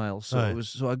 20 odd miles. So Aye.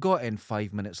 So I got in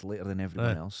 5 minutes later than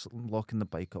everyone Aye. else, locking the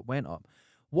bike up, went up,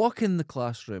 walk in the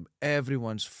classroom,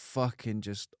 everyone's fucking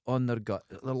just on their gut.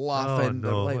 They're laughing. no,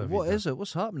 They're what like, have you "What done?" is it?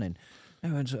 What's happening?"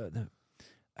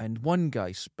 And one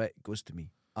guy goes to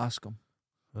me, "Ask him."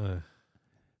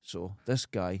 So this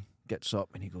guy gets up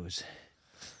and he goes,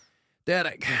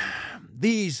 "Derek,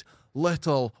 these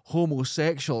little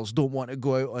homosexuals don't want to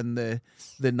go out on the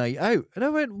night out." And I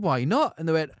went, "Why not?" And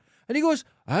he goes,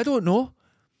 "I don't know."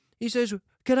 He says,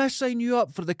 "Can I sign you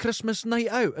up for the Christmas night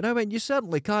out?" And I went, "You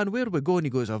certainly can. Where are we going?" He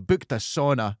goes, "I've booked a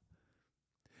sauna."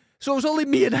 So it was only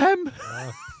me and him.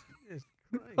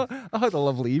 I had a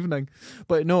lovely evening.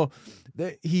 But no,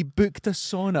 he booked a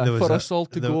sauna for us all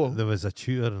to go. There was a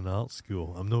tutor in art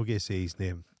school. I'm not going to say his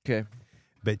name, Okay.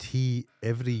 but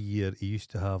every year he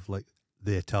used to have like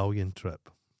the Italian trip.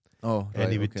 Oh,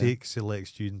 And he would okay. take select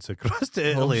students across to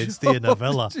Italy and stay in a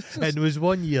villa. And it was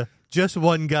one year, just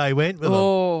one guy went with him.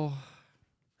 Oh,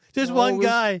 Just one always-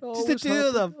 guy. Just the always two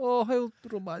of them. Oh, how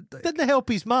romantic. Didn't help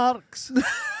his marks.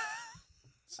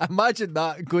 Imagine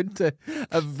that, going to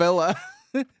a villa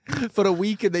for a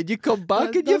week and then you come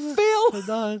back and you Never- fail. My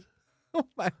dad. Oh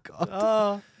my God.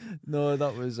 Oh, No,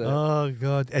 that was it. oh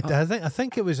God! I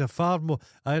think it was a far more.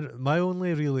 My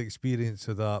only real experience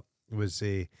of that was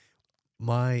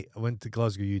I went to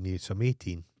Glasgow Uni, so I'm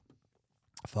 18,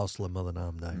 far slimmer than I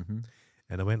am now, Mhm.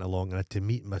 and I went along and I had to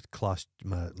meet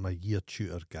my year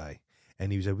tutor guy,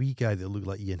 and he was a wee guy that looked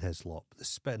like Ian Hislop, the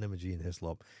spitting image of Ian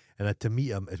Hislop, and I had to meet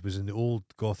him. It was in the old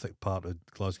Gothic part of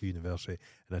Glasgow University,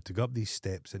 and I had to go up these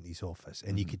steps into his office,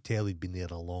 and you Mhm. could tell he'd been there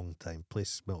a long time. Place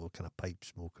smelled of kind of pipe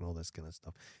smoke and all this kind of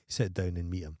stuff. Sit down and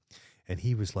meet him, and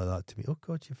he was like that to me. Oh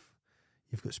God,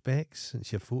 you've got specs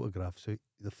since your photograph. So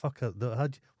the fucker,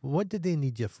 what did they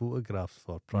need your photographs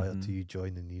for prior Mhm. to you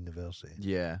joining the university?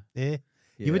 Yeah. Eh?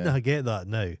 Yeah. You wouldn't get that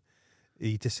now.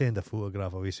 You to send a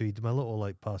photograph away. So you do my little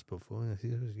like passport photo.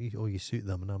 Oh, you suit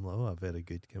them, and I'm like, oh, very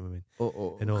good. Come on,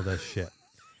 Oh. and all this shit.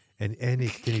 And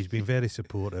he's been very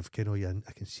supportive.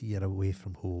 I can see you're away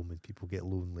from home, and people get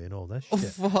lonely and all this Oh,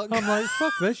 shit. fuck. I'm like,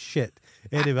 fuck this shit.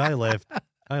 Anyway, I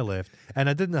left, and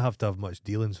I didn't have to have much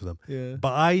dealings with him. Yeah.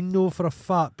 But I know for a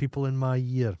fact people in my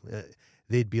year,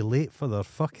 they'd be late for their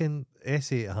fucking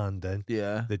essay to hand in.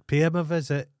 Yeah. They'd pay him a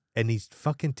visit, and he'd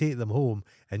fucking take them home,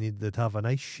 and they'd have a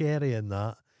nice sherry in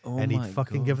that, Oh and he'd my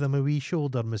fucking God. give them a wee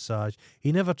shoulder massage.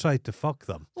 He never tried to fuck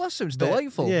them. Well, that sounds But,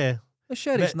 delightful. Yeah. The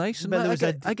sherry's But- nice, and but there was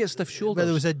I get stiff shoulders. But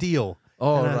there was a deal.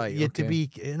 oh, And right. You had to okay.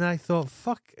 be, and I thought,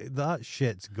 fuck, that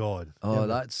shit's gone. Oh, Yeah,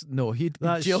 that's no. He'd be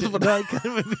that jailed shit- for that. that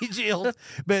guy would be jailed.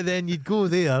 But then you'd go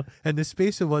there in the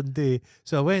space of one day.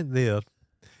 So I went there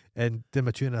and did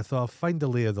my tuning. I thought I'll find the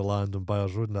lay of the land on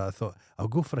Byers Road, and I thought I'll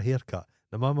go for a haircut.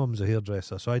 Now my mum's a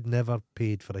hairdresser, so I'd never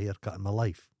paid for a haircut in my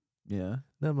life. Yeah.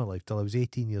 Not in my life till I was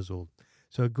 18 years old.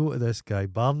 So I go to this guy,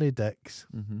 Barney Dix.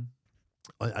 Mm-hmm.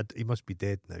 He must be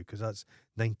dead now because that's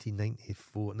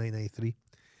 1993.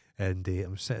 And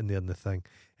I'm sitting there in the thing,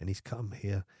 and he's cutting my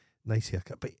hair, nice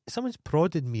haircut. But someone's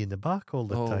prodded me in the back all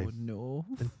the Oh time. no.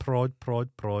 And prod.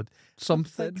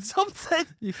 Something. Something.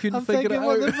 You couldn't I'm figure thinking, it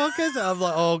what out. the fuck is it? I'm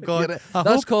like, oh God. You're- I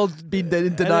That's hope- called being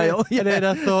in denial. And then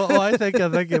I thought, I think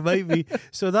it might be.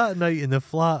 So that night in the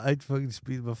flat, I'd fucking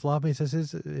speak to my flatmates. I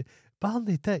says,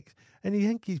 Barney Dix. And he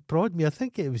think he's prod me. I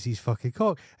think it was his fucking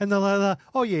cock. And they're like that.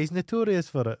 Oh yeah, he's notorious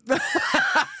for it.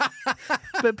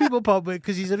 But people probably,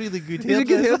 because he's a really good He's a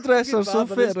good hairdresser, so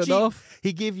barber, fair it's cheap. enough.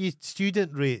 He gave you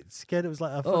student rates. Kid, it was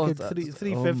like a Oh, fucking that's-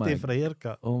 $3.50 my for a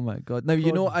haircut. Oh my God. Now,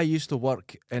 you know, I used to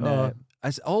work in I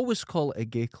always call it a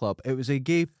gay club. It was a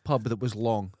gay pub that was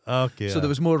long. Okay. So there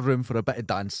was more room for a bit of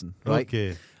dancing, right?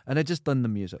 Okay. And I just done the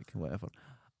music and whatever.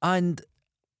 And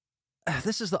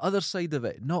this is the other side of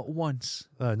it. Not once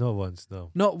Not once,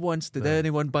 no. Not once did No.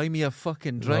 anyone buy me a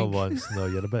fucking drink. Not once, no.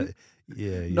 You're a bit,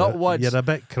 yeah. Not once. You're a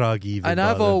bit craggy even. And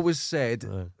back I've then. always said,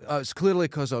 it's clearly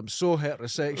because I'm so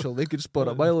heterosexual, they could spot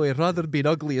a mile away rather than being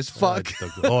ugly as fuck.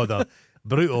 Oh, the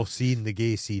brutal scene, the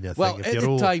gay scene, I Well, think. at If the you're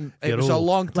old, time, it you're was a old.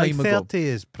 long time like ago. 30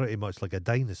 is pretty much like a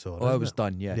dinosaur. Oh, I isn't was it?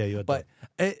 done, yeah. Yeah, you're but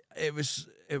it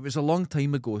was a long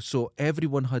time ago, so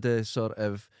everyone had a sort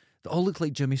of, they all looked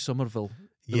like Jimmy Somerville,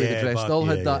 the way they dressed. They all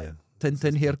had that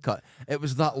Tintin haircut. It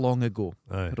was that long ago,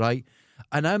 Aye. right?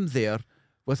 And I'm there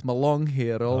with my long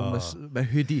hair, all my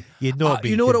hoodie. You'd not been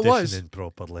you know what it was? conditioning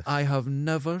properly. I have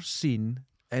never seen,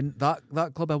 in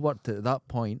that club I worked at that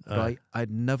point, right, I'd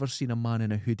never seen a man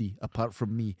in a hoodie apart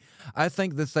from me. I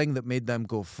think the thing that made them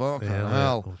go, fucking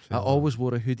hell, I always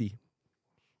wore a hoodie.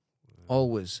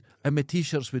 Always. And my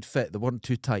t-shirts would fit, they weren't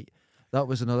too tight. That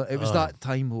was another, it was that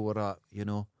time we were at, you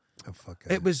know. Oh, fuck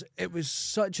It was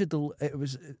such a there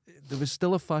was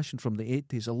still a fashion from the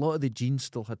 80s. A lot of the jeans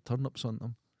still had turnips on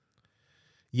them.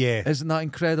 Yeah. Isn't that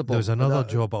incredible? There was another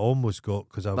job I almost got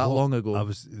because I long ago. I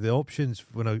was the options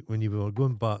when you were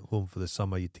going back home for the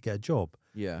summer, you had to get a job.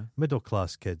 Yeah. Middle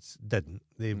class kids didn't.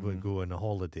 They would go on a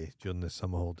holiday during the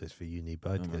summer holidays for uni, but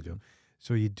I had to get a job.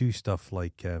 So you do stuff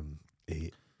like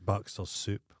Baxter's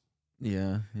soup,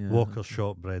 Yeah. Walker's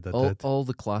shortbread. I did all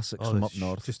the classics All from the up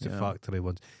north. just the yeah. factory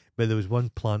ones. But there was one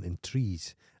planting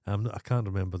trees. I can't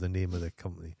remember the name of the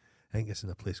company. I think it's in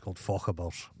a place called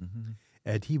Fochabers. Mhm.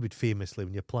 And he would famously,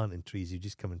 when you're planting trees, you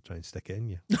just come and try and stick it in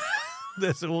you.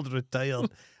 This old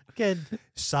retired kid,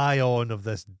 scion of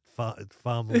this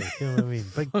family. You know what I mean?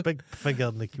 Big figure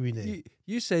in the community.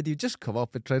 You said you just come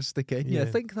up and try to stick it in. Yeah. I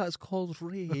Yeah. think that's called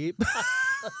rape.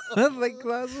 I think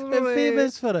that's They're rape.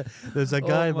 famous for it. There's a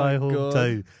guy in my my God.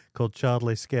 hometown called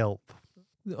Charlie Skelp.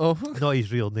 Oh Not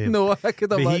his real name. no, I could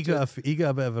But imagine. he got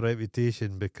a bit of a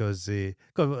reputation because he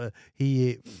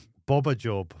ate Boba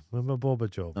Job. Remember Boba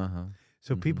Job? Uh-huh.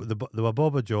 So people, they were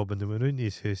Boba Job, and they went into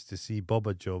his house to see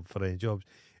Boba Job for any jobs.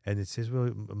 And it says,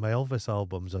 well, my Elvis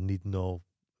albums are needing all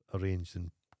arranged and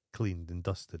cleaned and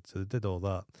dusted. So they did all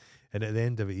that. And at the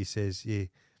end of it, he says, yeah,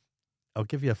 I'll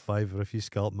give you a $5 if you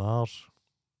scalp my arse.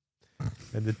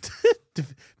 And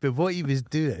but what he was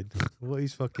doing, what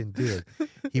he's fucking doing,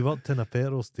 he worked in a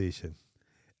petrol station,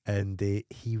 and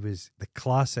he was the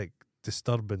classic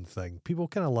disturbing thing. People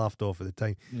kind of laughed off at the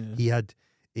time. Yeah.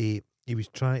 He was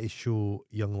trying to show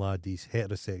young laddies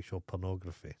heterosexual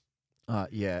pornography,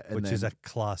 Yeah. And which is then- a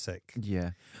classic.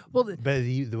 Yeah. Well, But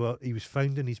he was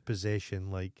found in his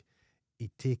possession, like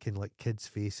he'd taken like kids'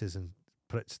 faces and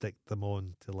sticked them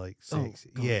on to like sex.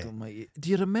 God yeah, almighty. Do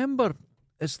you remember?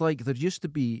 It's like there used to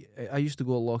be. I used to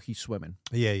go Lochie swimming,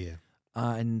 yeah,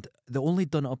 and they only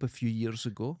done it up a few years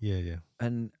ago. yeah.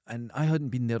 And I hadn't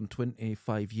been there in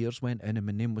 25 years. Went in, and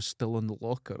my name was still on the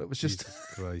locker. It was just,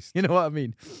 Jesus Christ. you know what I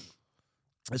mean.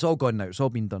 It's all gone now. It's all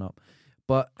been done up.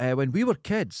 But when we were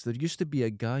kids, there used to be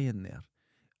a guy in there,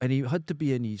 and he had to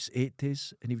be in his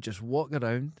 80s, and he would just walk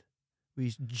around with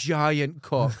his giant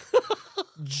cock,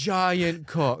 giant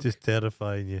cock, Just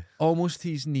terrifying you. almost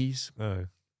to his knees. Oh.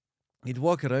 He'd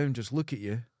walk around, just look at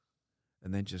you,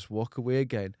 and then just walk away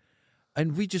again.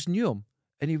 And we just knew him,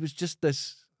 and he was just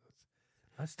this.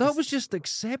 That was just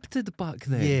accepted back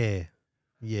then.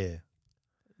 Yeah.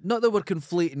 Not that we're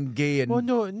conflating gay and Well,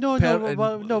 no,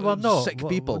 we're not. sick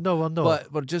people. No, we're not.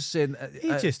 but we're just saying. He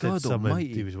just did God something.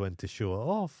 almighty. He was wanting to show it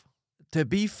off. To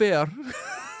be fair,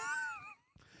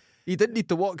 he didn't need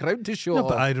to walk around to show No, it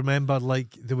but off. I remember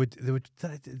like they would.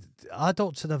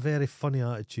 Adults had a very funny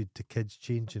attitude to kids'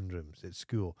 changing rooms at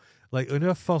school. Like on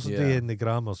our first day Yeah. in the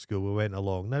grammar school, we went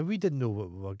along. Now we didn't know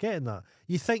what we were getting at.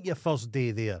 You think your first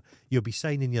day there, you'll be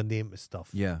signing your name to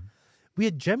stuff. Yeah. We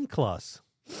had gym class.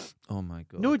 Oh my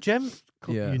God. No gym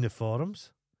Yeah.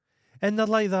 uniforms. And they're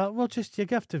like that. Well, just you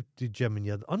have to do gym in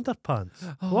your underpants.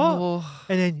 What? Oh,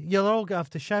 And then you'll all have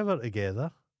to shower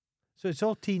together. So it's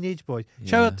all teenage boys.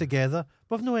 Shower Yeah. together,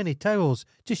 with no any towels.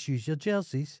 Just use your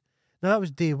jerseys. Now that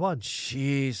was day one.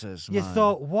 Jesus, You man.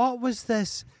 thought, what was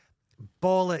this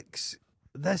bollocks?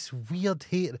 This weird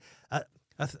hate.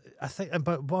 I think,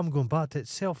 but what I'm going back to,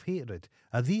 it's self-hatred.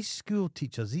 Are these school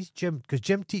teachers, these because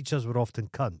gym teachers were often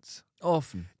cunts.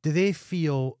 Often. Do they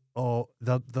feel,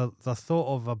 they're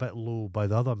thought of a bit low by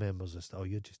the other members of staff? Oh,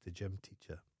 you're just a gym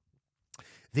teacher.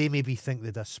 They maybe think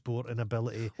they'd a sporting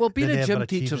ability. Well, being They a never gym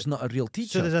achieve teacher's it. not a real So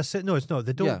teacher. there's no, it's not.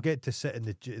 They don't Yeah. get to sit in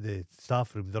the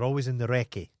staff room. They're always in the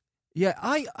recce. Yeah,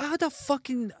 I had a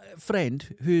fucking friend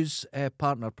whose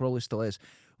partner probably still is,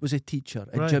 was a teacher,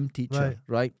 a Right, gym teacher,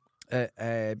 right?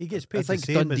 He gets paid I think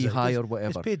the same Dundee as High it. or He's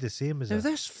whatever. paid the same as Now a.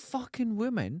 this fucking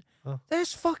woman, Oh.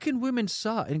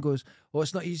 sat and goes, "Oh,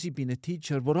 it's not easy being a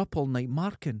teacher. We're up all night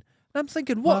marking." And I'm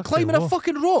thinking, what? Marking Climbing a what?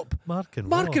 fucking rope? Marking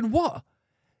Marking what?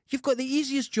 You've got the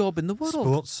easiest job in the world.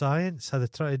 Sports science. Had they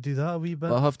tried to do that a wee bit?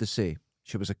 Well, I have to say,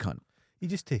 she was a cunt. You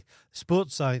just take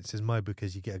sports science is my book.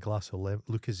 Is you get a glass of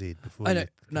Lucozade before And you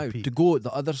now, compete. to go at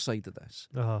the other side of this,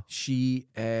 Uh-huh. she,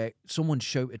 someone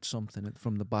shouted something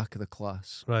from the back of the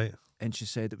class, Right. and she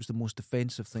said it was the most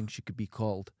offensive thing she could be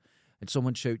called. And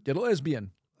someone shouted, "You're a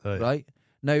lesbian," Right. right?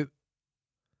 Now,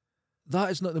 that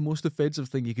is not the most offensive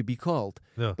thing you could be called.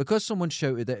 No. Because someone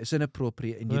shouted it, it's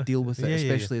inappropriate, and you Yeah. deal with it, Yeah, yeah,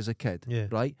 yeah. especially as a kid, Yeah.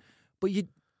 right? But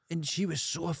and she was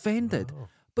so offended. Oh.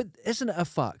 But isn't it a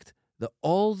fact that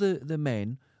all the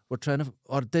men were trying to,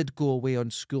 or did go away on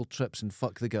school trips and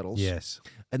fuck the girls, Yes.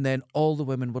 and then all the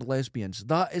women were lesbians?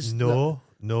 That is No.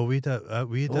 We had a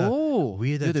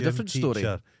you gym had a different story.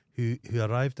 teacher who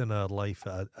arrived in our life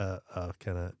at a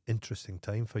kind of interesting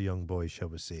time for young boys, shall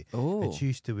we say. Oh, And she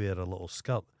used to wear a little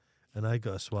skirt, and I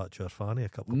got a swatch her fanny a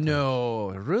couple of times. no,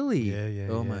 really? Yeah.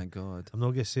 Oh yeah. my God. I'm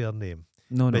not going to say her name.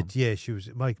 No. But yeah, she was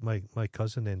my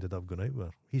cousin ended up going out with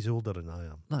her. He's older than I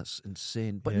am. That's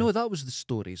insane. But Yeah. no, that was the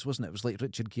stories, wasn't it? It was like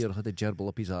Richard Gere had a gerbil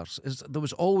up his arse. There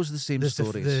was always the same There's the-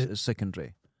 stories the- as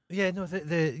secondary. Yeah, no,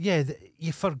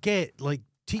 you forget, like,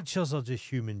 teachers are just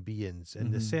human beings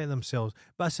and they Mhm. set themselves,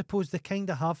 but I suppose they kind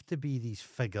of have to be these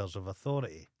figures of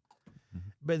authority.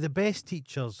 Mhm. But the best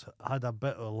teachers had a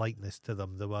bit of likeness to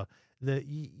them. They were,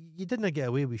 you didn't get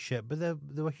away with shit, but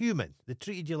they were human. They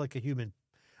treated you like a human.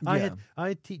 I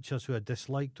had teachers who I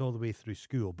disliked all the way through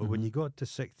school, but when Mhm. you got to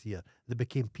sixth year, they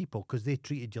became people because they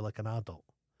treated you like an adult.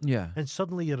 Yeah. And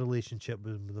suddenly your relationship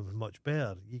with them was much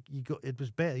better. It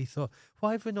was better. You thought,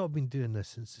 why have we not been doing this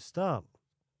since the start?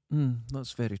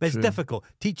 That's very But true. it's difficult.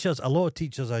 A lot of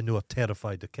teachers I know are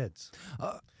terrified of kids.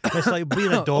 Uh, It's like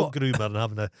being a Oh. dog groomer and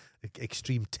having a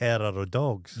extreme terror of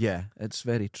dogs. Yeah, it's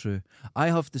very true. I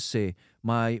have to say,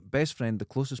 my best friend, the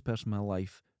closest person in my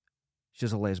life,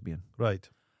 she's a lesbian. Right.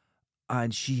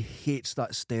 And she hates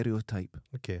that stereotype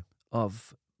Okay.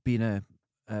 of being a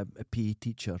PE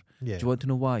teacher. Yeah. Do you want to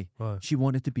know why? Why? She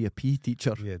wanted to be a PE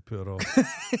teacher. Yeah, put her off.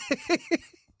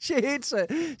 She hates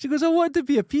it. She goes, I want to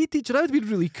be a PE teacher. That would be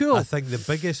really cool. I think the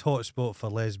biggest hotspot for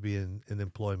lesbian in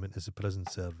employment is the prison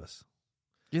service.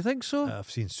 You think so?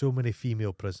 I've seen so many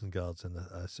female prison guards, and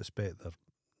I suspect they're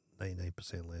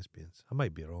 99% lesbians. I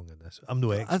might be wrong in this. I'm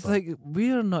no expert. I think we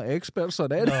are not experts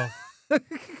on it. No.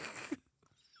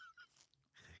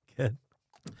 Kid.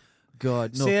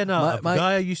 God, no. Saying that, a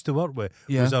guy I used to work with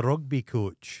Yeah. was a rugby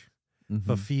coach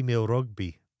for female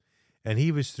rugby. And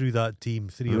he was through that team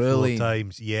 3 or Really? 4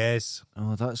 times. Yes.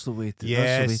 Oh, that's the way to.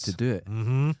 Yes. That's the way to do it.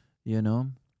 Mm-hmm. You know,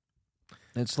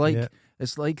 it's like Yeah.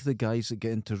 it's like the guys that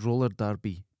get into roller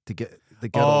derby to get the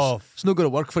girls. Oh. It's not going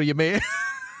to work for you, mate.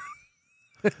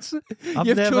 I've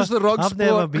You've never- chose the wrong I've sport.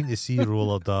 never been to see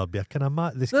roller derby. I can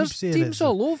imagine. They keep There's saying teams it's.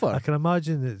 all over. I can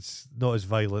imagine it's not as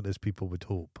violent as people would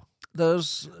hope.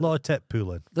 There's A lot of tit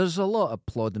pulling. There's a lot of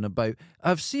plodding about.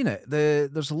 I've seen it.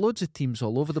 There's loads of teams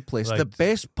all over the place. Right. The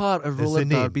best part of Is roller the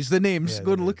names. derbies, the names. Yeah,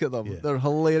 Go and the look at names. them. Yeah. They're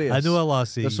hilarious. I know a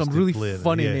lassie. There's used some to really play in it.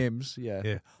 funny Yeah. names. Yeah.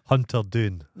 Yeah, Hunter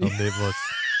Doon. Her name was.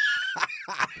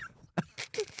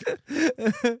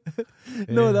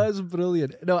 No, Yeah. that's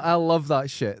brilliant. No, I love that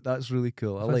shit. That's really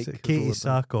cool. I What's like it? Katie roller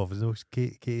derby. Sackhoff. Is no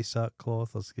Katie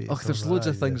Sackcloth or Katie? Oh, there's something loads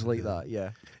like of that. things Yeah, like yeah. that. Yeah.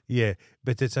 Yeah,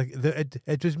 but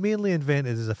it was mainly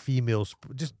invented as a female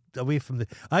sport, just away from the.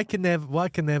 I can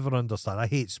never understand. I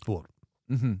hate sport.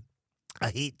 Mm-hmm. I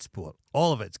hate sport.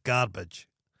 All of it's garbage.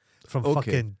 From Okay.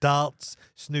 fucking darts,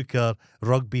 snooker,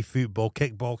 rugby, football,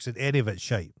 kickboxing, any of it's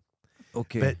shite.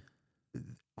 Okay. But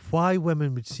why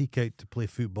women would seek out to play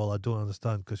football, I don't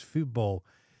understand. Because football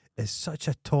is such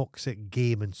a toxic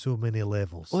game in so many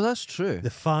levels. Oh, that's true. The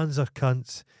fans are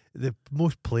cunts.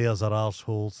 Most players are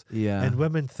arseholes. Yeah. And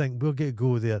women think we'll get to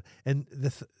go there. And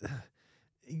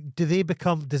do they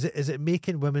become? Is it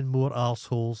making women more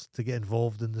arseholes to get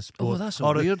involved in the sport? Oh, that's a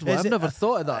Or weird one. is I've it- never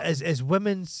thought of that. Is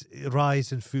women's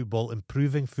rise in football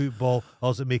improving football,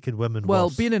 or is it making women Well,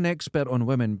 worse? being an expert on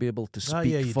women, be able to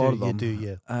speak yeah, you for do, them. you do,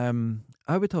 yeah.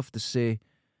 I would have to say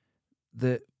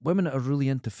that women that are really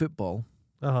into football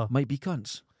Uh-huh. might be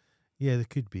cunts. Yeah, they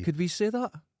could be. Could we say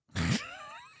that?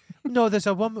 No, there's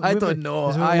a woman. I don't know.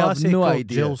 There's a I have lassie no called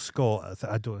idea. Jill Scott.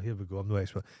 I don't. Here we go. I'm no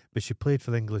expert, but she played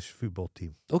for the English football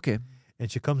team, Okay.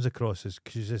 and she comes across as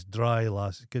she's this dry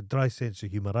lass, good dry sense of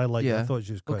humour. I like. Her. I Yeah. thought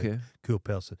she was quite Okay. a cool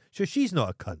person. So she's not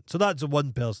a cunt. So that's the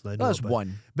one person I know. That's about.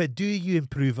 one. But do you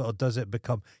improve it, or does it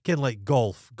become kind of like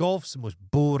golf? Golf's the most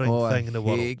boring Oh, thing I in the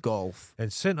world. hate golf.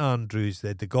 In St Andrews, they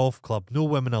had the golf club, no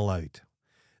women allowed.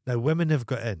 Now women have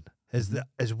got in. Mm-hmm.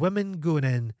 Is women going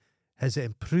in? Has it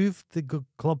improved the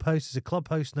clubhouse? Is the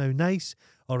clubhouse now nice,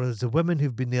 or has the women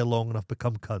who've been there long enough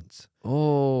become cunts?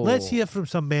 Oh. Let's hear from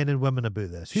some men and women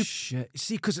about this. Shit.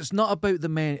 See, because it's not about the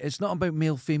men. It's not about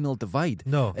male-female divide.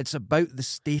 No. It's about the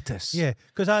status. Yeah,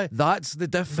 That's the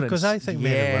difference. because I think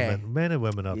men and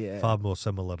women are Yeah. far more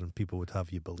similar than people would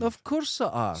have you believe. Of course they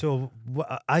are. So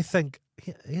I think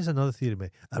here's another theory,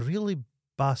 mate. A really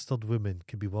bastard woman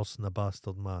can be worse than a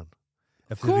bastard man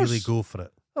if Of they really course. go for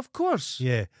it. Of course.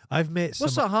 Yeah, I've met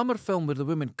What's some that Hammer film where the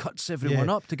woman cuts everyone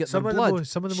Yeah. up to get Some their of the blood?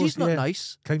 most- some of the She's most- not yeah.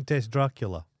 nice. Countess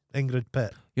Dracula, Ingrid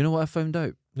Pitt. You know what I found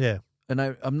out? Yeah, And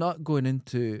I'm not going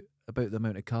into about the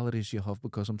amount of calories you have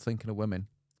because I'm thinking of women.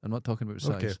 I'm not talking about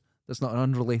size. Okay. That's not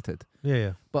unrelated.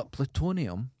 yeah. But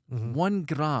plutonium, Mhm. 1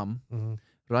 gram, Mhm.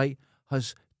 right,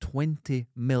 has 20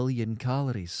 million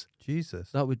calories.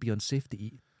 Jesus, That would be unsafe to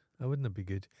eat. that wouldn't be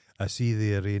good. I see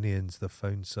the Iranians. They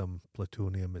found some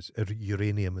plutonium, it's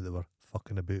uranium that they were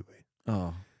fucking about with.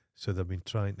 Oh, So they've been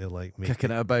trying to like make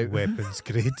kicking it about. weapons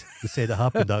grade. They said it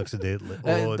happened accidentally.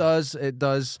 It does. It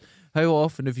does. How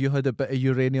often have you had a bit of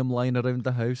uranium lying around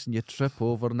the house and you trip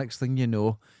over? Next thing you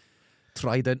know,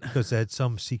 Trident. Because they had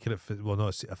some secret,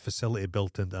 not a facility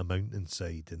built into a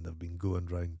mountainside, and they've been going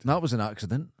round. That was an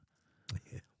accident.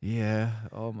 Yeah. Yeah.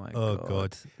 Oh my Oh, god.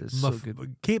 God. It's so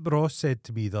good. Cape Ross said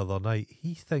to me the other night,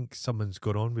 he thinks something's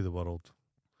going on with the world.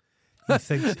 He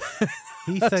thinks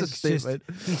That's a thinks just, statement.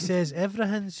 he says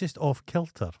everything's just off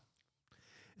kilter.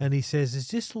 And he says there's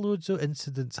just loads of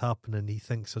incidents happening he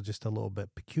thinks are just a little bit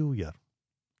peculiar.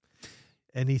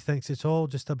 And he thinks it's all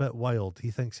just a bit wild.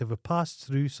 He thinks if we passed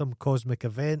through some cosmic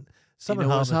event, You something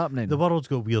know what's happened, happening? the world's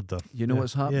got weirder. You know Yeah.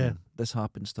 what's happening? Yeah. This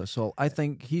happens to us all. I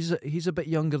think he's a bit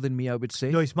younger than me, I would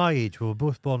say. No, he's my age. We were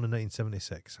both born in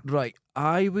 1976. Right.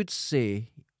 I would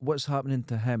say what's happening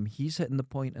to him, he's hitting the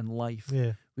point in life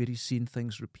Yeah. where he's seeing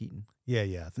things repeating. Yeah,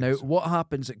 I think Now, so. what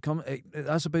happens?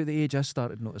 That's about the age I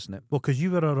started noticing it. Well, because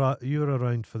you were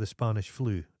around for the Spanish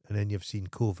flu, and then you've seen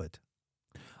COVID.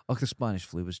 Oh, the Spanish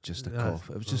flu was just a Yeah, cough.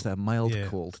 It was just a mild yeah.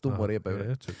 cold. Don't worry about Yeah, it.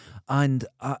 that's okay. And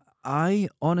I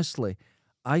honestly,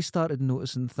 I started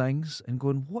noticing things and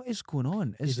going, what is going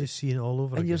on? You're just seeing it all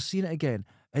over And you're again. seeing it again.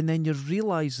 And then you're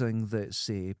realising that,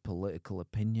 say, political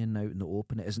opinion out in the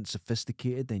open, it isn't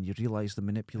sophisticated. Then you realise the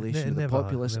manipulation of the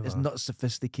populace is not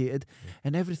sophisticated. Yeah.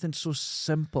 And everything's so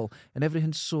simple and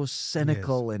everything's so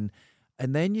cynical. And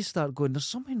then you start going, there's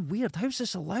something weird. How's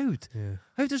this allowed? Yeah.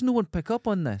 How does no one pick up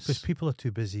on this? Because people are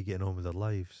too busy getting on with their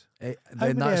lives. And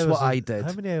that's what I did.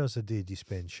 How many hours a day do you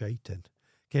spend shiting?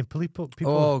 Again, people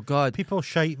Oh, God. people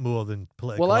shite more than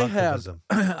political Well, activism.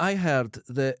 I heard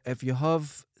that if you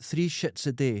have 3 shits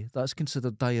a day, that's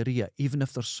considered diarrhea, even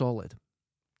if they're solid.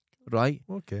 Right?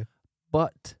 Okay.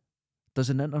 But does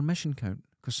an intermission count?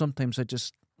 Because sometimes I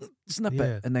just snip Yeah.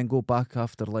 it and then go back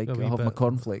after, like, A I wee have my bit.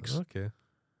 cornflakes. Okay.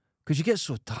 Because you get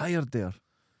so tired there.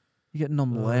 You get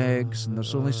numb legs, and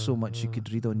there's only so much you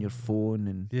could read on your phone.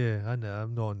 And Yeah, I know.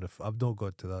 I'm not on the. I've not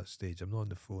got to that stage. I'm not on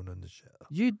the phone on the shit.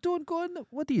 you don't go on.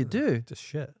 What do you do? Just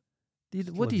shit.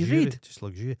 What do you Luxury- read? Just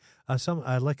luxury.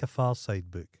 I like a Far Side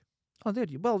book. Oh, there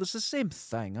you. Well, it's the same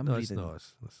thing. I'm No, reading. it's not.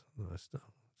 It's not.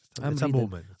 I'm It's a reading-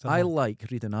 moment. It's a I moment. like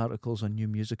reading articles on new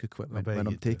music I equipment bet when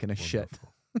you I'm taking do. a shit.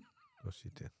 Wonderful. Of course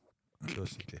you do. Of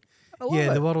course you do. I love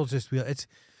Yeah, it. the world's just weird. It's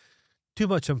too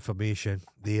much information.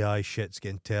 The AI shit's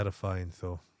getting terrifying,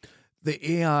 though. The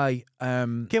AI.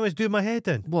 Okay, let's do my head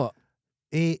in. What?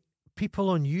 People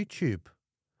on YouTube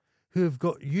who have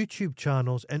got YouTube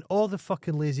channels, and all the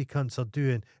fucking lazy cunts are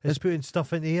doing is It's- putting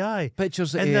stuff in AI,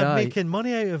 Pictures of and AI. they're making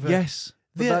money out of it. Yes,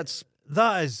 but They're- that's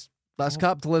that's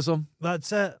capitalism.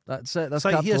 that's it. That's it. That's It's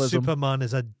like here, capitalism. Superman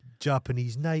is a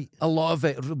Japanese knight. A lot of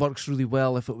it works really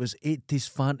well if it was 80s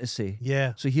fantasy.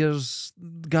 Yeah. So here's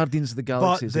Guardians of the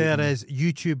Galaxy. But there is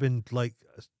YouTube in like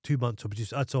 2 months will produce.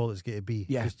 That's all it's going to be.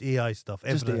 Yeah. Just AI stuff.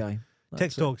 just everything. AI.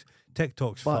 That's it.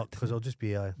 TikTok's But- fucked because it'll just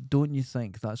be AI. Don't you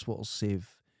think that's what will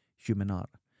save human art?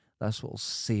 That's what will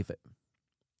save it.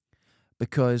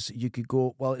 Because you could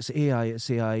go, well, it's AI,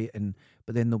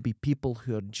 but then there'll be people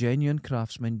who are genuine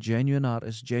craftsmen, genuine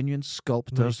artists, genuine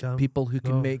sculptors, can't. people who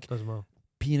can No, make doesn't matter.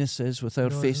 penises with our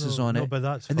No, faces no, on no, it, but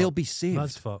that's and they'll fucked. be saved.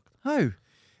 That's fucked. How?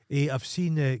 I've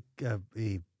seen a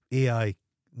AI.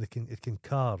 It can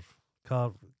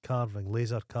carving,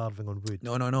 laser carving on wood.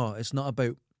 No. It's not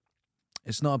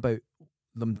about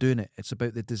them doing it. It's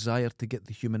about the desire to get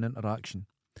the human interaction.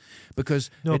 Because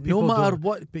no people matter don't.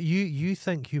 what, But you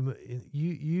think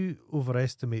you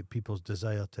overestimate people's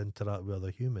desire to interact with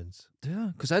other humans.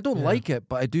 yeah, because I don't Yeah. like it,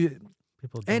 but I do.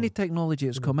 People don't. Any technology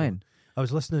that's People come don't. in I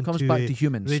was listening comes to back to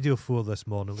humans. Radio 4 this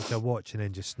morning, which I watch and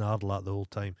then just snarl at the whole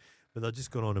time. But they're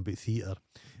just going on about theatre.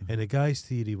 And the guy's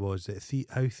theory was that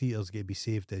how theatre's going to be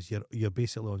saved is you're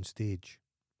basically on stage.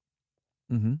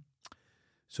 Mm-hmm.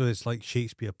 So it's like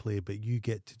Shakespeare play, but you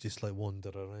get to just like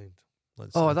wander around.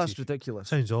 That's ridiculous.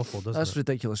 Sounds awful, doesn't That's it?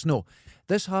 ridiculous. No,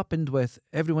 this happened with,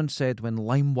 everyone said when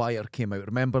LimeWire came out.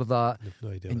 Remember that? I've no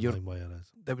idea And what you're- LimeWire is.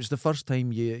 It was the first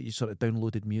time you sort of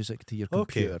downloaded music to your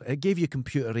Okay. computer. It gave you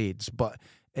computer aids, but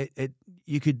it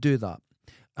you could do that.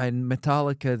 And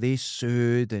Metallica, they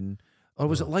sued, or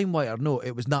was it LimeWire? No,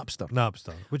 it was Napster.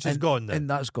 Napster, which is gone now. And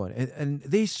that's gone. And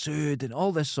they sued and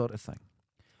all this sort of thing.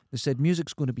 They said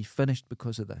music's going to be finished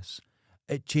because of this.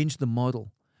 It changed the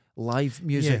model. Live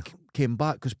music came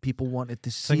back because people wanted to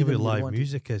The see thing about them, they live wanted-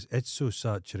 music is it's so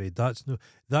saturated.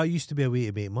 That used to be a way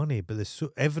to make money, but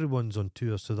everyone's on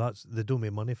tour, so they don't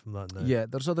make money from that now. Yeah,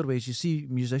 there's other ways. You see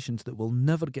musicians that will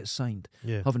never get signed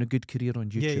yeah, having a good career on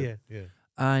YouTube. yeah.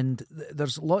 And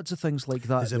there's lots of things like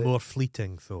that. Is it that- more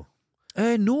fleeting though?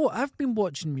 No, I've been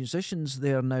watching musicians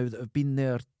there now that have been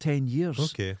there 10 years.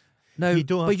 Okay, Now, You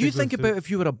don't have but to you go think through- about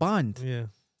if you were a band yeah.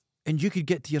 and you could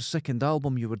get to your second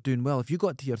album, you were doing well. If you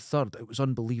got to your third, it was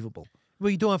unbelievable. Well,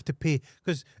 you don't have to pay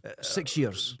because 6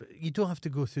 years. you don't have to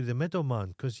go through the middleman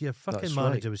because your fucking That's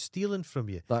manager right. was stealing from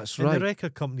you, That's and right. the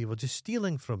record company were just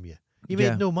stealing from you. You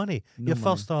Yeah. made no money. No Your money.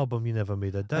 first album, you never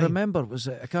made a I dime. remember,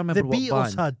 I can't remember The what Beatles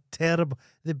band. had terrible.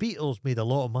 The Beatles made a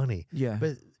lot of money, Yeah.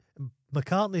 but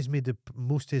McCartney's made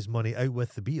most of his money out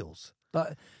with the Beatles.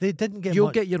 That, They didn't get you'll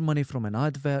much. get your money from an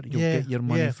advert. You'll Yeah, get your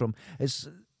money yeah. from...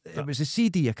 It was a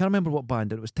CD. I can't remember what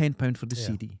band. It was £10 for the Yeah.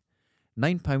 CD.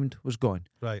 £9 was gone.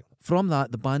 Right. From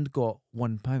that, the band got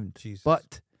 £1. Jesus.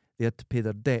 But they had to pay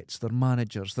their debts, their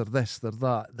managers, their this, their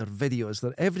that, their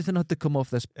videos, everything had to come off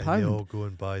this And pound. they all go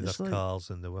and buy their It's like- cars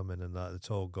and the women and that. It's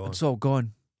all gone. It's all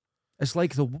gone. It's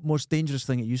like the most dangerous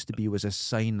thing it used to be was a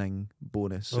signing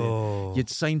bonus. So oh. you'd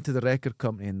sign to the record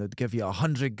company and they'd give you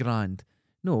 $100,000.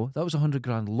 No, that was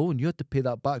 $100,000 loan. You had to pay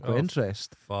that back with Oh,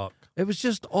 interest. Fuck. It was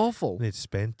just awful. They'd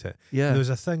spent it. Yeah. There was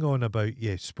a thing on about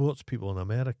sports people in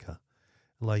America,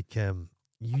 like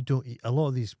you don't. A lot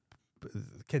of these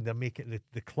they're making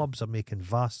the clubs are making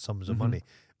vast sums of Mhm. money,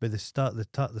 but the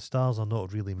stars are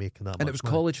not really making that much. And it was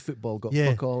money. college football got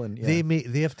Yeah. fuck all, and yeah,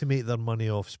 They have to make their money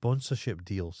off sponsorship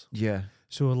deals. yeah.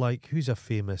 So like, who's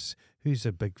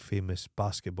a big famous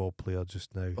basketball player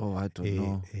just now? Oh, I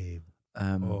don't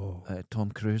know.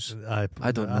 Tom Cruise. I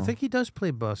don't know. I think he does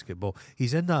play basketball.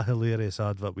 He's in that hilarious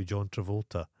advert with John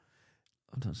Travolta.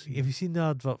 I don't see. Have you seen the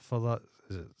advert for that?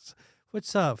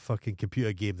 What's that fucking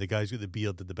computer game? The guy's got the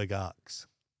beard and the big axe.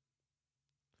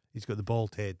 He's got the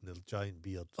bald head and the giant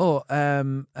beard. Oh,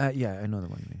 yeah, I know the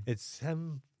one you mean. It's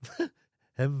him.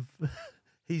 him.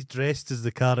 He's dressed as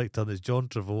the character, and it's John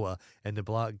Travolta and the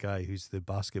black guy who's the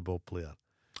basketball player.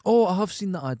 Oh, I have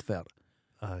seen the advert.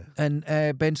 Aye. And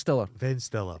Ben Stiller. Ben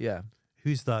Stiller. Yeah.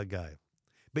 Who's that guy?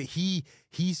 But he's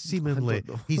seemingly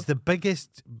don't know. he's the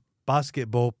biggest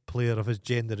basketball player of his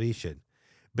generation.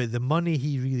 But the money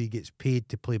he really gets paid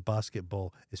to play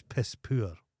basketball is piss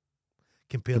poor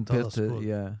compared to other sports.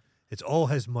 yeah. It's all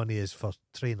his money is for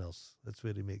trainers. That's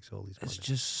where he makes all his It's money.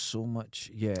 just so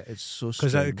much. Yeah, it's so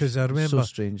strange. Because I remember, so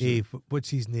strange.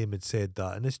 what's his name had said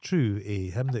that, and it's true.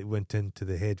 Him that went into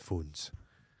the headphones,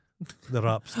 the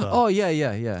rap star. Oh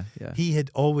yeah. He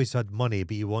had always had money,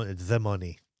 but he wanted the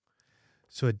money.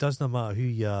 So it doesn't matter who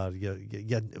you are. You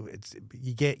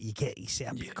set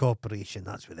up your corporation.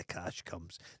 That's where the cash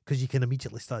comes, because you can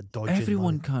immediately start dodging.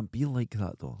 Everyone money. can't be like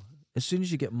that though. As soon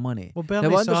as you get money, Well, Now, I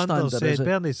Bernie understand Sanders there is said. a-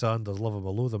 Bernie Sanders, love him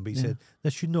or loathe him, but he Yeah. said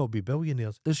there should not be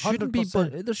billionaires. there shouldn't be.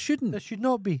 100%. But there shouldn't. There should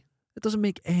not be. It doesn't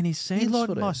make any sense. Elon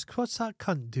for Musk, what's that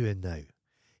cunt doing now?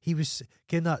 He was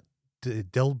getting that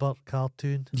Dilbert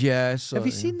cartoon. it. Yeah. So, Have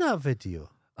you seen that video?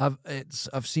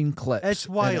 I've seen clips. It's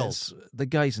and wild. the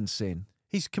guy's insane.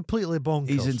 He's completely bonkers.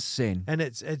 He's insane. And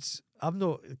I'm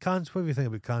not, what do you think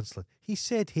about cancelling? He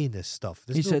said heinous stuff.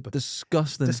 There's He no said bu-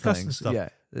 disgusting things. stuff. Yeah.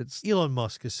 It's Elon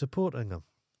Musk is supporting him.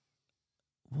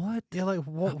 what? You're like,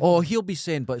 what? Oh, he'll be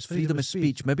saying, but it's freedom of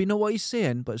speech. Maybe not what he's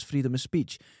saying, but it's freedom of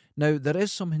speech. Now, there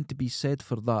is something to be said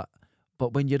for that.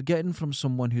 But when you're getting from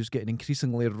someone who's getting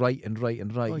increasingly right, you go, it's a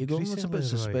bit increasingly right.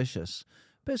 suspicious.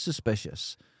 Bit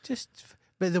suspicious.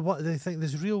 But they think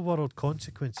there's real world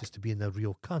consequences to being a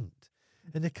real cunt.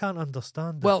 And they can't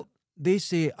understand it. Well, they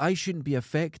say I shouldn't be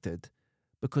affected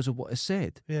because of what I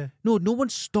said. yeah. No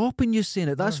one's stopping you saying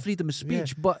it. That's No. freedom of Yeah.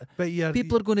 speech. But But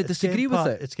people are going to it's getting disagree with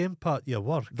part- it. It's getting part of your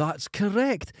work. That's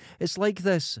correct. It's like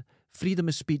this. Freedom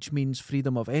of speech means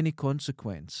freedom of any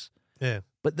consequence. Yeah.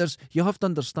 But you have to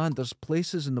understand there's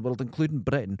places in the world, including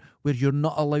Britain, where you're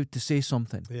not allowed to say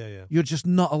something. Yeah. You're just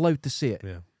not allowed to say it.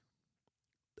 Yeah.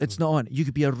 It's not on. You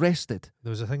could be arrested. There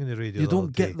was a thing in the radio. You the other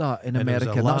don't get day, that in and there was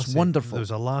a America. That's lassie- wonderful. There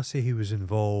was a lassie who was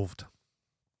involved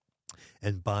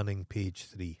in banning page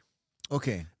 3.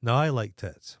 Okay. Now, I like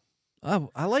tits.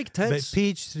 I like tits. But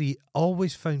page 3,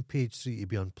 always found page 3 to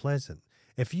be unpleasant.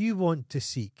 If you want to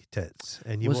seek tits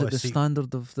and you Was want it the to seek...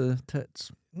 standard of the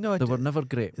tits? No, They were never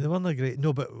great. They weren't great.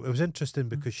 No, but it was interesting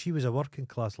because she was a working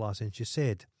class lassie, and she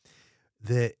said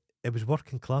that it was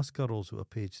working class girls who were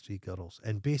page 3 girls.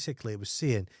 And basically it was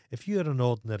saying, if you're an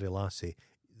ordinary lassie,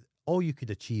 all you could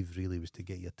achieve really was to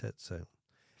get your tits out.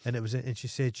 And she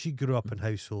said she grew up in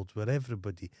households where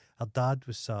her dad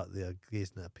was sat there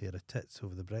gazing at a pair of tits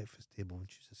over the breakfast table when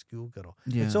she was a schoolgirl.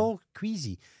 Yeah. It's all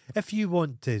queasy. If you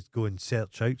want to go and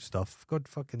search out stuff, God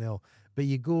fucking hell, but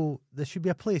you go, there should be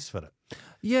a place for it.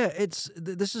 Yeah,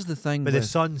 this is the thing. But the with,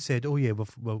 Sun said, "Oh yeah,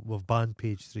 we've banned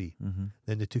page 3." Mhm.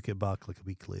 Then they took it back like a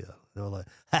week later. They were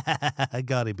like,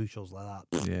 "Gary Bushel's like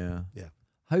that." Yeah. Yeah.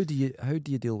 How do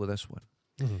you deal with this one?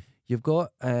 Mm-hmm. You've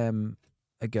got a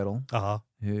girl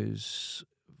who's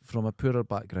from a poorer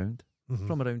background, Mm-hmm.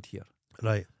 from around here,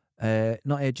 Right.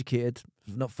 not educated,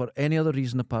 not for any other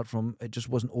reason apart from it just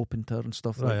wasn't open to her and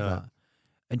stuff like Right, right. that.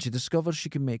 And she discovers she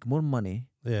can make more money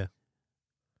Yeah.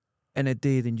 in a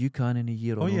day than you can in a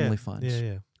year on yeah. OnlyFans.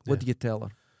 Yeah. What do you tell her?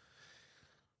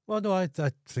 Well, no, I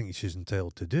think she's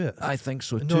entitled to do it. I think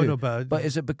so too. No, but But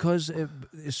is it because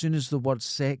as soon as the word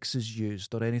sex is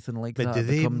used or anything like but that, do it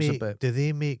they becomes a bit... do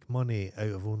they make money out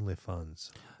of OnlyFans?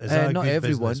 Is that a not good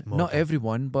everyone, business model? not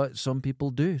everyone, but some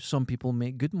people do. Some people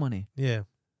make good money. Yeah.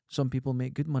 Some people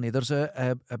make good money. There's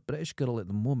a British girl at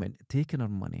the moment taking her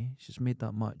money. She's made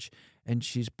that much, and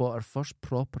she's bought her first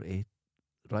property.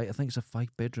 Right, I think it's a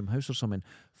 5-bedroom house or something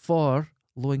for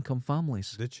low-income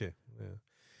families. Did she? Yeah.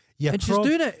 Yeah. And she's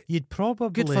doing it. You'd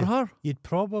probably Good for her. You'd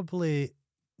probably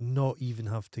not even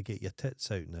have to get your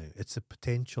tits out now. It's the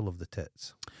potential of the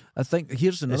tits. I think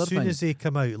here's another As soon thing. as they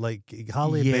come out, like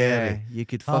Halle yeah, Berry. you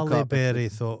could fuck Halle up. Berry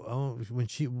thought,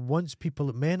 once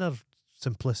men are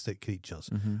simplistic creatures.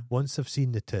 Mm-hmm. Once they've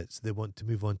seen the tits, they want to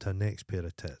move on to a next pair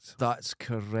of tits. That's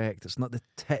correct. It's not the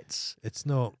tits. It's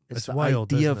not. It's the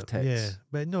wild, idea isn't of it? tits. Yeah,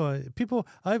 but no, people.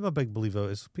 I'm a big believer.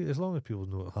 As long as people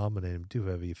know harm in them, do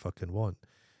whatever you fucking want.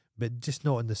 But just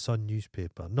not in the Sun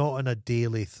newspaper, not in a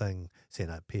daily thing saying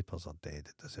that papers are dead.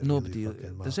 Does it Nobody. really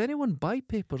fucking matter? Does anyone buy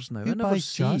papers now? Who I never buys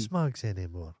see. jazz mags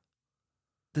anymore?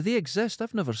 Do they exist?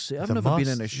 I've never seen. I've They never been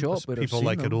in must. a shop Must where people I've seen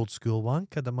like them. an old school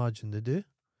wank. I'd imagine they do.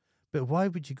 But why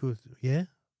would you go? Yeah,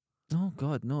 Oh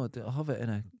God, no! I'll have it in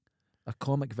a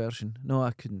comic version. No,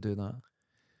 I couldn't do that.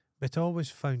 but I always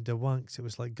found the wanks. It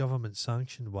was like government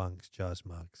sanctioned wanks, jazz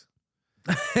mags.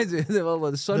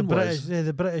 Well, the Sun was.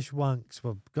 The British wanks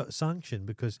got sanctioned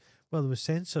because there was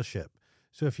censorship.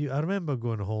 So I remember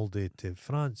going on holiday to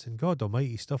France, and God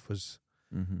Almighty, stuff was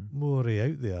Mm-hmm. more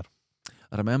out there.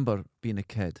 I remember being a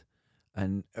kid,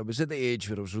 and it was at the age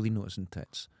where I was really noticing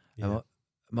tits. Yeah.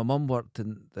 My mum worked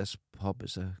in this pub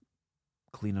as a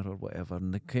cleaner or whatever,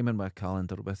 and they came in my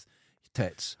calendar with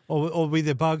tits. Or with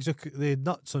the bags of the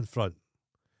nuts on front.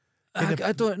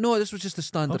 I don't know. This was just a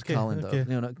standard Okay, calendar, okay.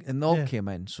 and they all Yeah. came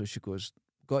in. So she goes,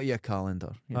 "Got you a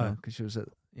calendar," Aye. because she was at,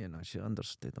 she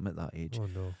understood. I'm at that age. Oh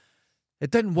no!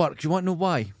 It didn't work. Do you want to know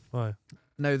why? Why?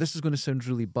 Now this is going to sound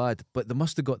really bad, but they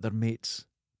must have got their mates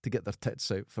to get their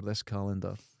tits out for this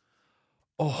calendar.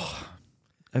 Oh,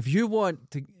 if you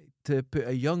want to put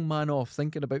a young man off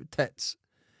thinking about tits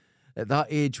at that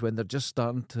age when they're just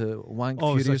starting to wank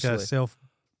It's furiously, like a self.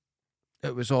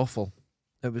 it was awful.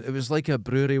 It was like a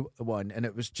brewery one, and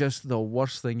it was just the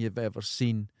worst thing you've ever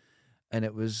seen. And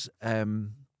it was, I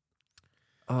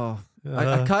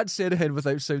can't say anything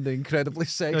without sounding incredibly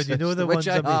sexist, you know the which ones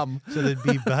I I mean, am. So they'd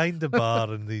be behind the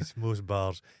bar in these most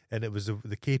bars, and it was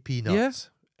the KP nuts,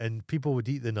 and people would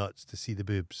eat the nuts to see the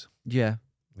boobs. Yeah,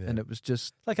 Yeah. and it was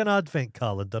just like an advent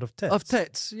calendar of tits. of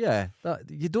tits. Yeah,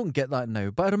 you don't get that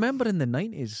now. But I remember in the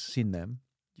 90s seeing them.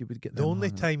 You would get The them only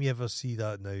hung up. time you ever see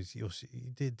that now is you'll see.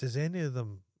 Does any of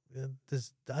them?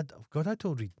 God, I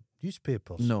don't read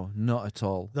newspapers. No, not at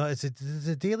all. Does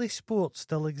the Daily Sport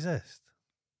still exist?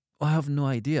 I have no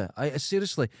idea. I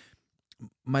seriously,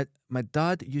 my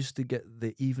dad used to get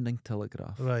the Evening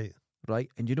Telegraph, Right.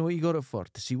 and you know what you got it for?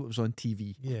 To see what was on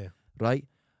TV, Yeah. right?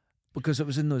 Because it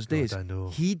was in those days. God, I know.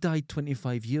 He died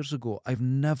 25 years ago. I've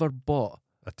never bought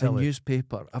I a tell you,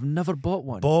 newspaper. I've never bought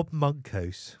one. Bob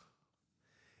Monkhouse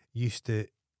used to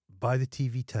buy the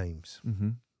TV Times.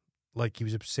 Mm-hmm. Like he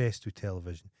was obsessed with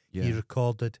television. Yeah, He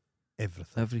recorded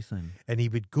everything. everything. And he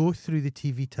would go through the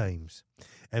TV Times,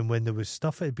 and when there was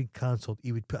stuff that had been cancelled,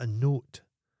 he would put a note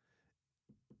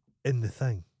in the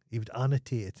thing. He would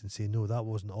annotate it and say, no, that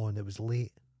wasn't on, it was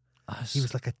late. He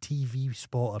was like a TV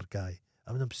spotter guy.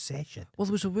 An obsession. Well,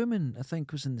 there was a woman, I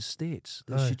think, was in the States,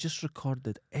 that Aye. she just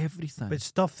recorded everything. But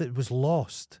stuff that was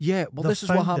lost. Yeah, well, They this is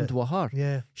what found happened it. to her.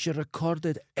 Yeah. She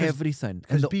recorded 'Cause- everything.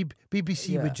 Because And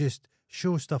BBC yeah. would just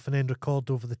show stuff and then record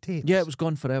over the tapes. yeah, it was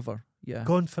gone forever. Yeah.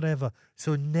 gone forever.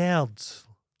 So nerds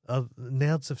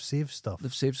have saved stuff.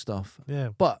 They've saved stuff. Yeah.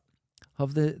 But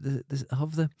have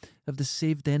they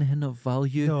saved anything of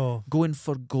value? No. Going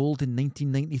for gold in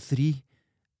 1993?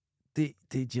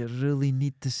 Did you really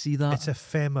need to see that? It's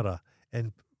ephemera.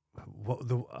 And what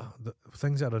the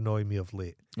things that annoy me of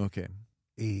late, Okay.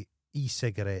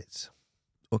 e-cigarettes.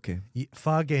 Okay.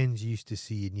 Fag ends you used to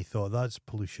see and you thought that's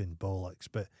pollution bollocks,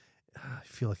 but I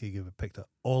feel like you get picked up.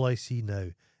 All I see now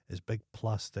is big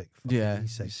plastic fucking Yeah. You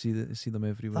e-cigs. see them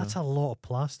everywhere. That's a lot of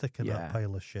plastic in Yeah. that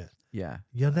pile of shit. Yeah.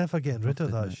 You're never getting rid of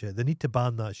Loved it, that mate. shit. They need to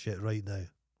ban that shit right now.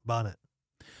 Ban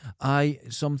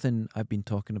it. Something I've been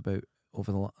talking about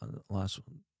over the last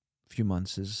few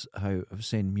months is how I was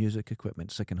saying music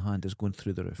equipment secondhand is going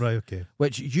through the roof. Right, okay.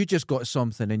 Which you just got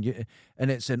something and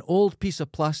it's an old piece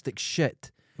of plastic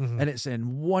shit Mhm. and it's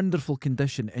in wonderful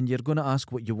condition and you're going to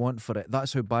ask what you want for it.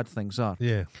 That's how bad things are.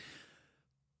 Yeah.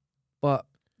 But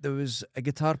there was a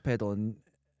guitar pedal, and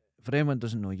for anyone who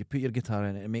doesn't know, you put your guitar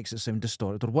in it, it makes it sound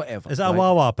distorted or whatever. Is that right? a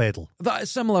wah-wah pedal? That is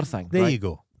a similar thing. There right? you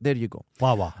go. There you go.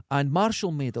 Wah-wah. And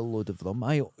Marshall made a load of them.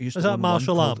 I used Is to that own one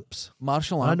Marshall called amps?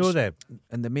 Marshall I amps. know them.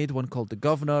 And they made one called the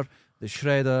Governor, the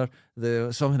Shredder,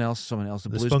 the something else, the The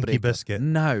Blues Spunky Breaker. Biscuit.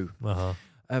 Now, Uh-huh.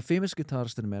 a famous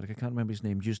guitarist in America, I can't remember his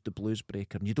name, used the Blues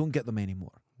Breaker, and you don't get them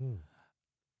anymore.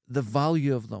 The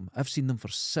value of them, I've seen them for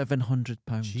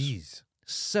 £700. Jeez.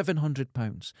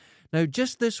 £700. Now,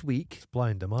 just this week, Supply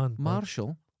and demand. man.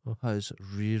 Marshall Oh. has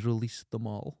re-released them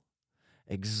all.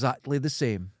 Exactly the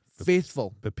same.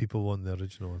 Faithful. But people want the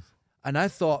original ones. And I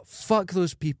thought, fuck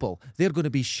those people. They're going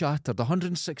to be shattered,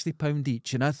 £160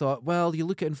 each. And I thought, well, you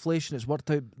look at inflation, it's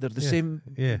worked out. They're the same.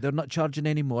 Yeah. They're not charging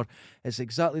anymore. It's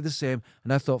exactly the same.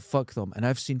 And I thought, fuck them. And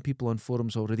I've seen people on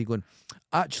forums already going,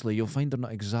 actually, you'll find they're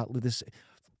not exactly the same.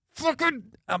 Fucking,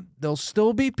 there'll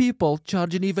still be people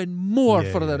charging even more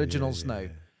for the originals now.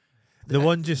 The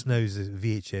one just now is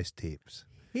the VHS tapes.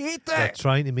 Hate They're it.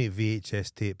 trying to make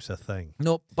VHS tapes a thing.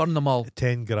 No, burn them all.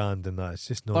 10 grand and that. It's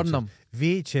just nonsense. Burn them.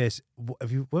 VHS,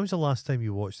 when was the last time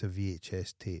you watched a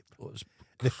VHS tape? Oh, it's-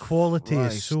 The quality is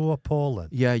Christ. so appalling.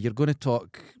 Yeah, you're going to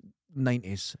talk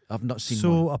 90s. I've not seen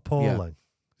So one. appalling.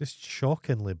 Just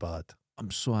shockingly bad.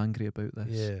 I'm so angry about this.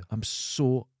 Yeah. I'm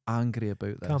so angry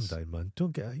about this. Calm down, man.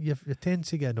 Don't get. You tend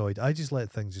to get annoyed. I just let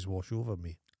things just wash over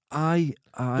me. I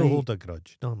Don't hold a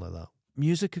grudge. Nothing like that.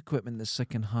 music equipment that's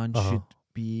second hand Uh-huh. should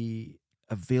be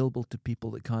available to people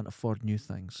that can't afford new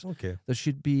things. Okay. There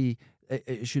should be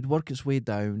it should work its way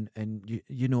down, and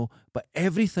you know, but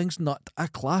everything's not a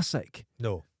classic,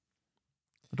 No.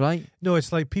 right? No,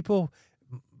 it's like people.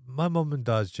 My mum and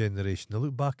dad's generation. They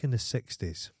look back in the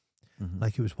 60s Mhm.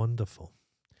 like it was wonderful.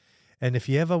 And if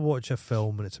you ever watch a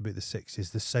film and it's about the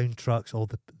 60s, the soundtrack's all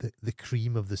the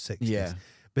cream of the 60s. Yeah.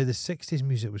 But the 60s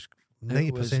music was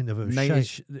 90% of it was 90s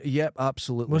shite, Yep,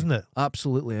 absolutely. wasn't it?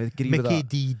 Absolutely, I agree with Mickey that.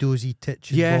 D, Dozy, Titch,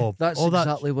 and Yeah, Bob. that's all that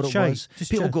exactly what it shite. was.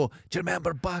 Just People shite. go, do you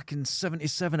remember back in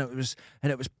 '77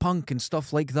 it was punk and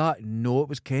stuff like that? No, it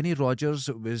was Kenny Rogers,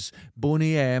 it was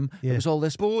Boney M, Yeah. it was all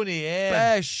this Boney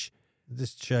bish,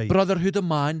 Just shite. Brotherhood of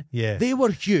Man. Yeah. They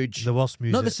were huge. The worst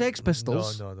music. Not the Sex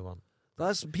Pistols. No, they weren't.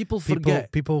 That's people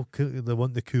forget. People, they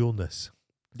want the coolness.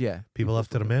 Yeah, People have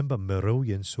to forget. remember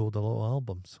Marillion sold a lot of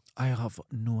albums. I have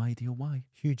no idea why.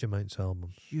 Huge amounts of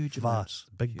albums. Huge amounts.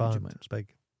 Vast. Big Huge band. amounts.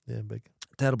 Big. Yeah, big.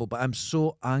 Terrible. But I'm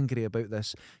so angry about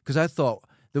this because I thought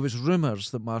there was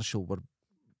rumours that Marshall were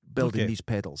building Okay. these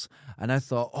pedals, and I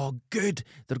thought, oh, good,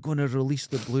 they're going to release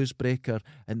the Blues Breaker,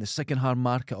 and the second-hand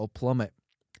market will plummet.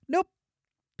 Nope.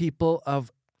 People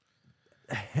have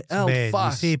held Men.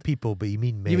 fast. You say people, but you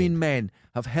mean men. You mean men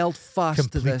have held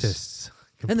fast to this.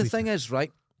 Completists. And the thing is,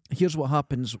 right, here's what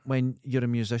happens when you're a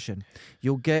musician.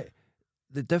 You'll get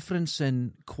the difference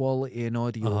in quality and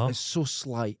audio Uh-huh. is so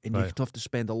slight, and you Right. have to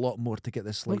spend a lot more to get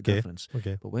this slight Okay. difference.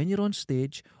 Okay. But when you're on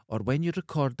stage or when you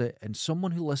record it and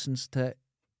someone who listens to it,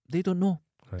 they don't know.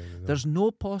 Right, we go. There's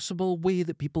no possible way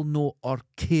that people know or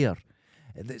care.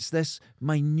 It's this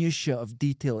minutiae of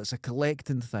detail. It's a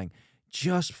collecting thing.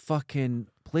 Just fucking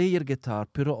play your guitar,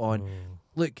 put it on. Oh,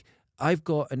 Look, I've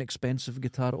got an expensive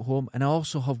guitar at home, and I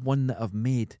also have one that I've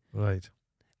made. right.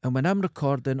 And when I'm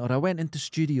recording or I went into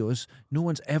studios, no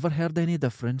one's ever heard any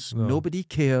difference. No. Nobody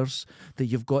cares that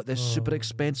you've got this super Oh.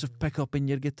 expensive pickup in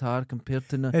your guitar compared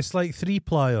to... It's like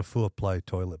 3-ply or 4-ply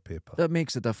toilet paper. That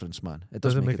makes a difference, man. It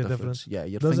Does does it make make a a difference. Yeah,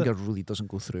 your Does it? finger really doesn't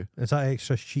go through. Is that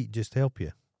extra sheet just help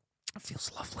you? It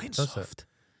feels lovely and Does it? soft.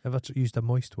 Ever used a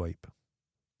moist wipe?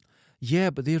 Yeah,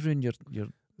 but they ruin your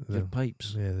Yeah.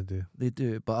 pipes. Yeah, they do. They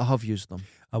do, but I have used them.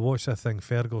 I watched that thing,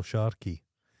 Fergal Sharkey.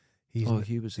 He's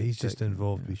He's just dick,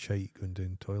 involved yeah. with shite going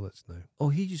down toilets now. Oh,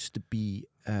 he used to be.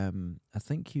 I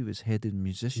think he was head of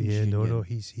musicians. Yeah, union. no,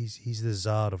 he's the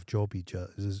czar of jobby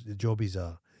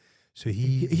czar. So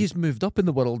He's moved up in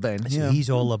the world then. so Yeah, he's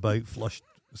all about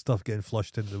stuff getting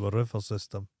flushed into the river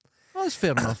system. well, that's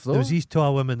fair enough though. There was these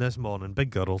 2 women this morning, big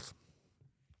girls,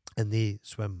 and they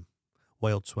swim,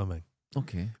 wild swimming.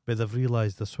 Okay. But they've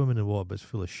realised they're swimming in water, but it's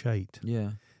full of shite.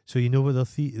 Yeah. So you know what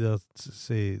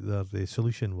the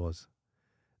solution was?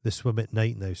 They swim at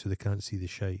night now, so they can't see the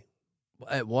shite.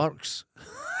 It works.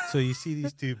 So you see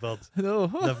these 2 birds. No.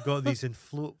 They've got these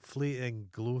inflating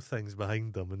glow things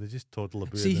behind them, and they just toddle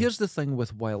about. See, in it. here's the thing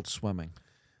with wild swimming.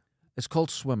 It's called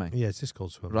swimming, Yeah, it's just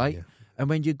called swimming. right? Yeah. And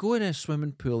when you go in a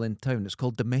swimming pool in town, it's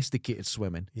called domesticated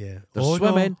swimming. Yeah. There's Oh,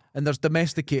 swimming no. and there's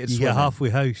domesticated You swimming. get halfway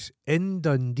house in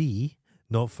Dundee,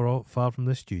 not far from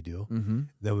the studio. Mm-hmm.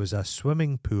 There was a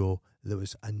swimming pool that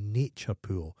was a nature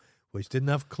pool, which didn't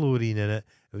have chlorine in it.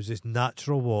 It was just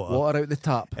natural water. Water out the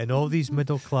tap. And all these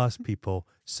middle class people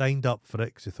signed up for it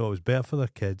because they thought it was better for their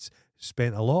kids.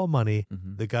 Spent a lot of money.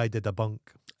 Mhm. The guy did a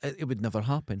bunk. It would never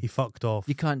happen. He fucked off.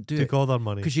 You can't do Took it all their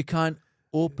money. because you can't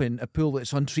open a pool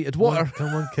that's untreated water.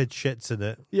 One kid shits in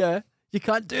it. Yeah, you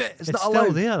can't do it. It's not still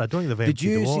allowed. there. I don't think they've Did emptied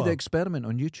you the see water. the experiment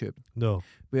on YouTube No,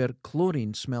 where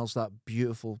chlorine smells that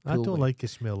beautiful pool? I don't way? like the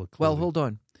smell of Well, chlorine. hold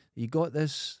on. You got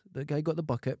this. The guy got the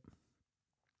bucket,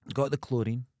 got the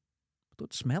chlorine.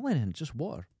 Don't smell anything, just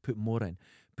water. Put more in.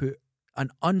 Put an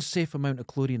unsafe amount of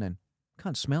chlorine in.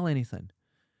 Can't smell anything.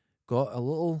 Got a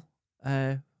little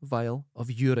vial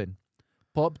of urine.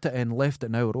 Popped it in, left it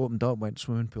an hour, opened up, went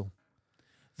swimming pool.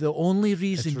 The only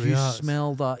reason you reacts.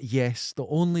 smell that, yes, the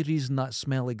only reason that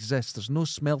smell exists, there's no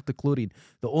smell to chlorine.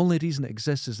 The only reason it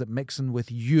exists is that mixing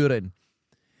with urine.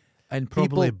 And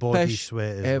Probably people body pish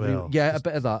sweat as well. Yeah, a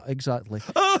bit of that, exactly.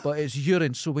 But it's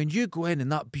urine. So when you go in and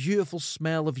that beautiful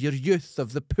smell of your youth,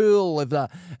 of the pool, of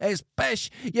that, it's pish.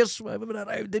 You're swimming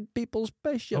around in people's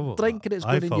pish. You're Oh, drinking, it's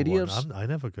I going in for your one, ears. I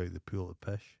never go to the pool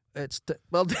to pish. It's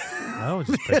well. I always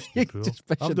just pish in the pool. Just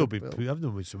pish in I've the not been pool. I've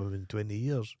not been swimming in 20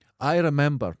 years. I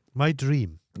remember. My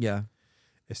dream Yeah.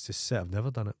 is to sit. I've never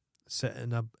done it. Sit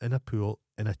in a pool,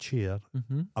 in a chair,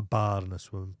 Mm-hmm. a bar, in a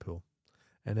swimming pool,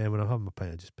 and then when I'm having my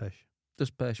pint, I just pish.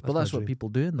 Just pish. But That's my that's what dream. people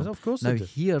do in them. Of course, Now I do.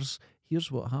 here's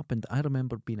what happened. I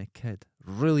remember being a kid,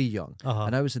 really young,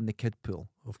 and I was in the kid pool,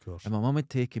 Of course. and my mum had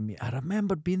taken me. I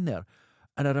remember being there,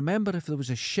 and I remember if there was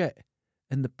a shit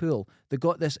in the pool, they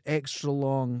got this extra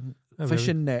long Oh, really?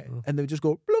 fishing net, Oh. and they would just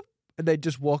go bloop, and they'd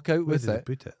just walk out Where with did they it.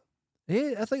 put it?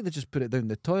 Yeah, I think they just put it down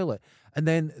the toilet, and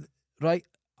then right.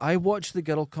 I watched the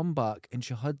girl come back, and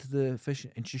she had the fish,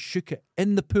 and she shook it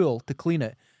in the pool to clean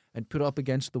it, and put it up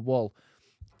against the wall.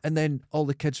 And then all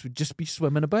the kids would just be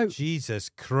swimming about. Jesus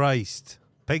Christ.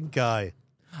 Pink eye.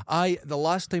 The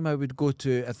last time I would go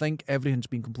to, I think everything's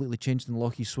been completely changed in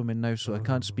Lochie swimming now, so I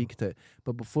can't speak to it.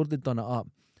 But before they'd done it up,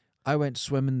 I went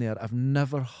swimming there. I've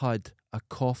never had a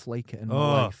cough like it in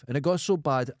my life. And it got so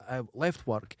bad, I left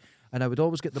work, and I would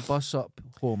always get the bus up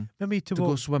home Remember you to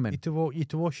go swimming. you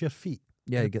to wash your feet.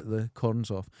 Yeah, get the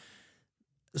corns off.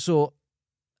 So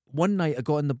one night I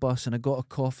got in the bus and I got a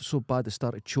cough so bad I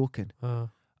started choking.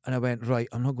 And I went, right,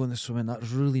 I'm not going to swim. That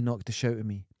really knocked the shit out of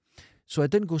me. So I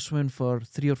didn't go swimming for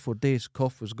 3 or 4 days.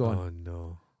 Cough was gone. Oh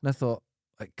no. And I thought,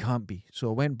 it can't be. So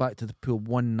I went back to the pool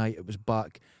one night. It was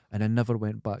back. And I never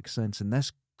went back since. And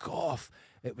this cough,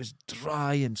 it was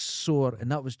dry and sore. And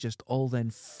that was just all the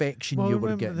infection Well, you were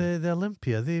remember getting. the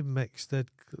Olympia, they mixed it,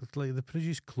 like they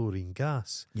produced chlorine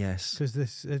gas. Yes. Because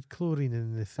this chlorine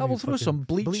in the thing. I will throw fucking some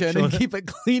bleach in on and it. keep it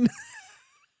clean.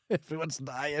 Everyone's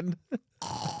dying.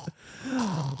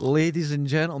 Ladies and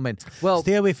gentlemen. Well,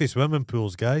 Stay away from swimming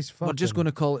pools, guys. we're just going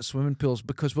to call it swimming pools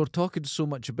because we're talking so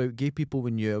much about gay people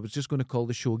when I was just going to call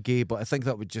the show gay, but I think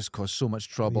that would just cause so much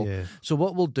trouble. Yeah, So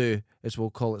what we'll do is we'll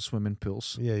call it swimming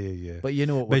pools. yeah. But you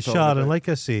know what we're But talking Sharon, about. like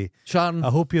I say, Sharon, I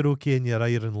hope you're okay in your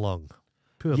iron lung.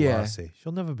 Poor Yeah. lassie.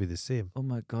 She'll never be the same. oh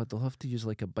my God, they'll have to use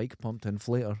like a bike pump to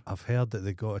inflate her. I've heard that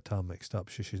they got it all mixed up,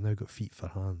 so she's now got feet for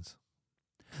hands.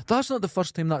 That's not the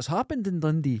first time that's happened in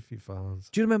Dundee. Feet for hands.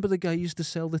 Do you remember the guy who used to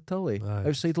sell the tilly Aye.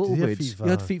 outside Did he have Littlewood's? feet for He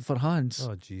had hands? feet for hands.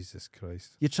 Oh, Jesus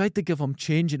Christ. You tried to give him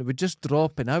change and it would just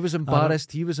drop, and I was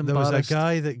embarrassed. He was There was embarrassed. a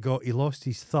guy that he lost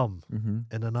his thumb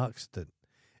Mm-hmm. in an accident,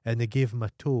 and they gave him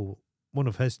a toe, one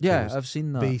of his toes. Yeah, I've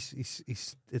seen that.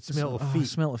 but it smelled of feet.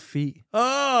 Smell of feet.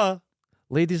 Ah!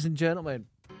 Ladies and gentlemen,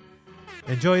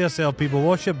 Enjoy yourself, people.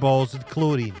 Wash your balls with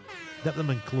chlorine. Dip them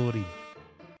in chlorine.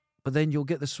 but then you'll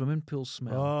get the swimming pool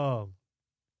smell. Oh.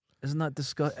 Isn't that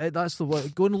disgusting? That's the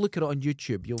word. Go and look at it on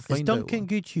YouTube. You'll Is find Duncan out.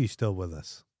 Goodhue still with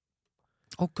us?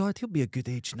 Oh God, he'll be a good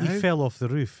age now. He fell off the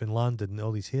roof and landed, and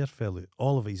all his hair fell out.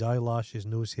 All of his eyelashes,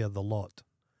 nose hair, the lot.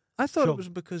 I thought Shock. it was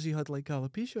because he had like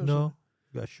alopecia or No,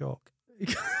 got a shock.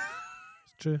 something.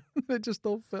 It's true. It just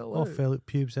all fell All out. fell out,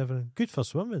 pubes, everything. Good for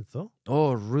swimming, though.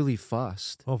 Oh, really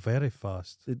fast. Oh, very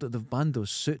fast. They've banned those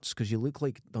suits because you look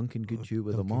like Duncan Goodhue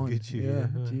with them Duncan on. Goodhue, yeah,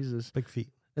 yeah. Jesus. Big feet.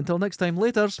 Until next time,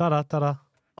 later. Ta-ra, ta-ra.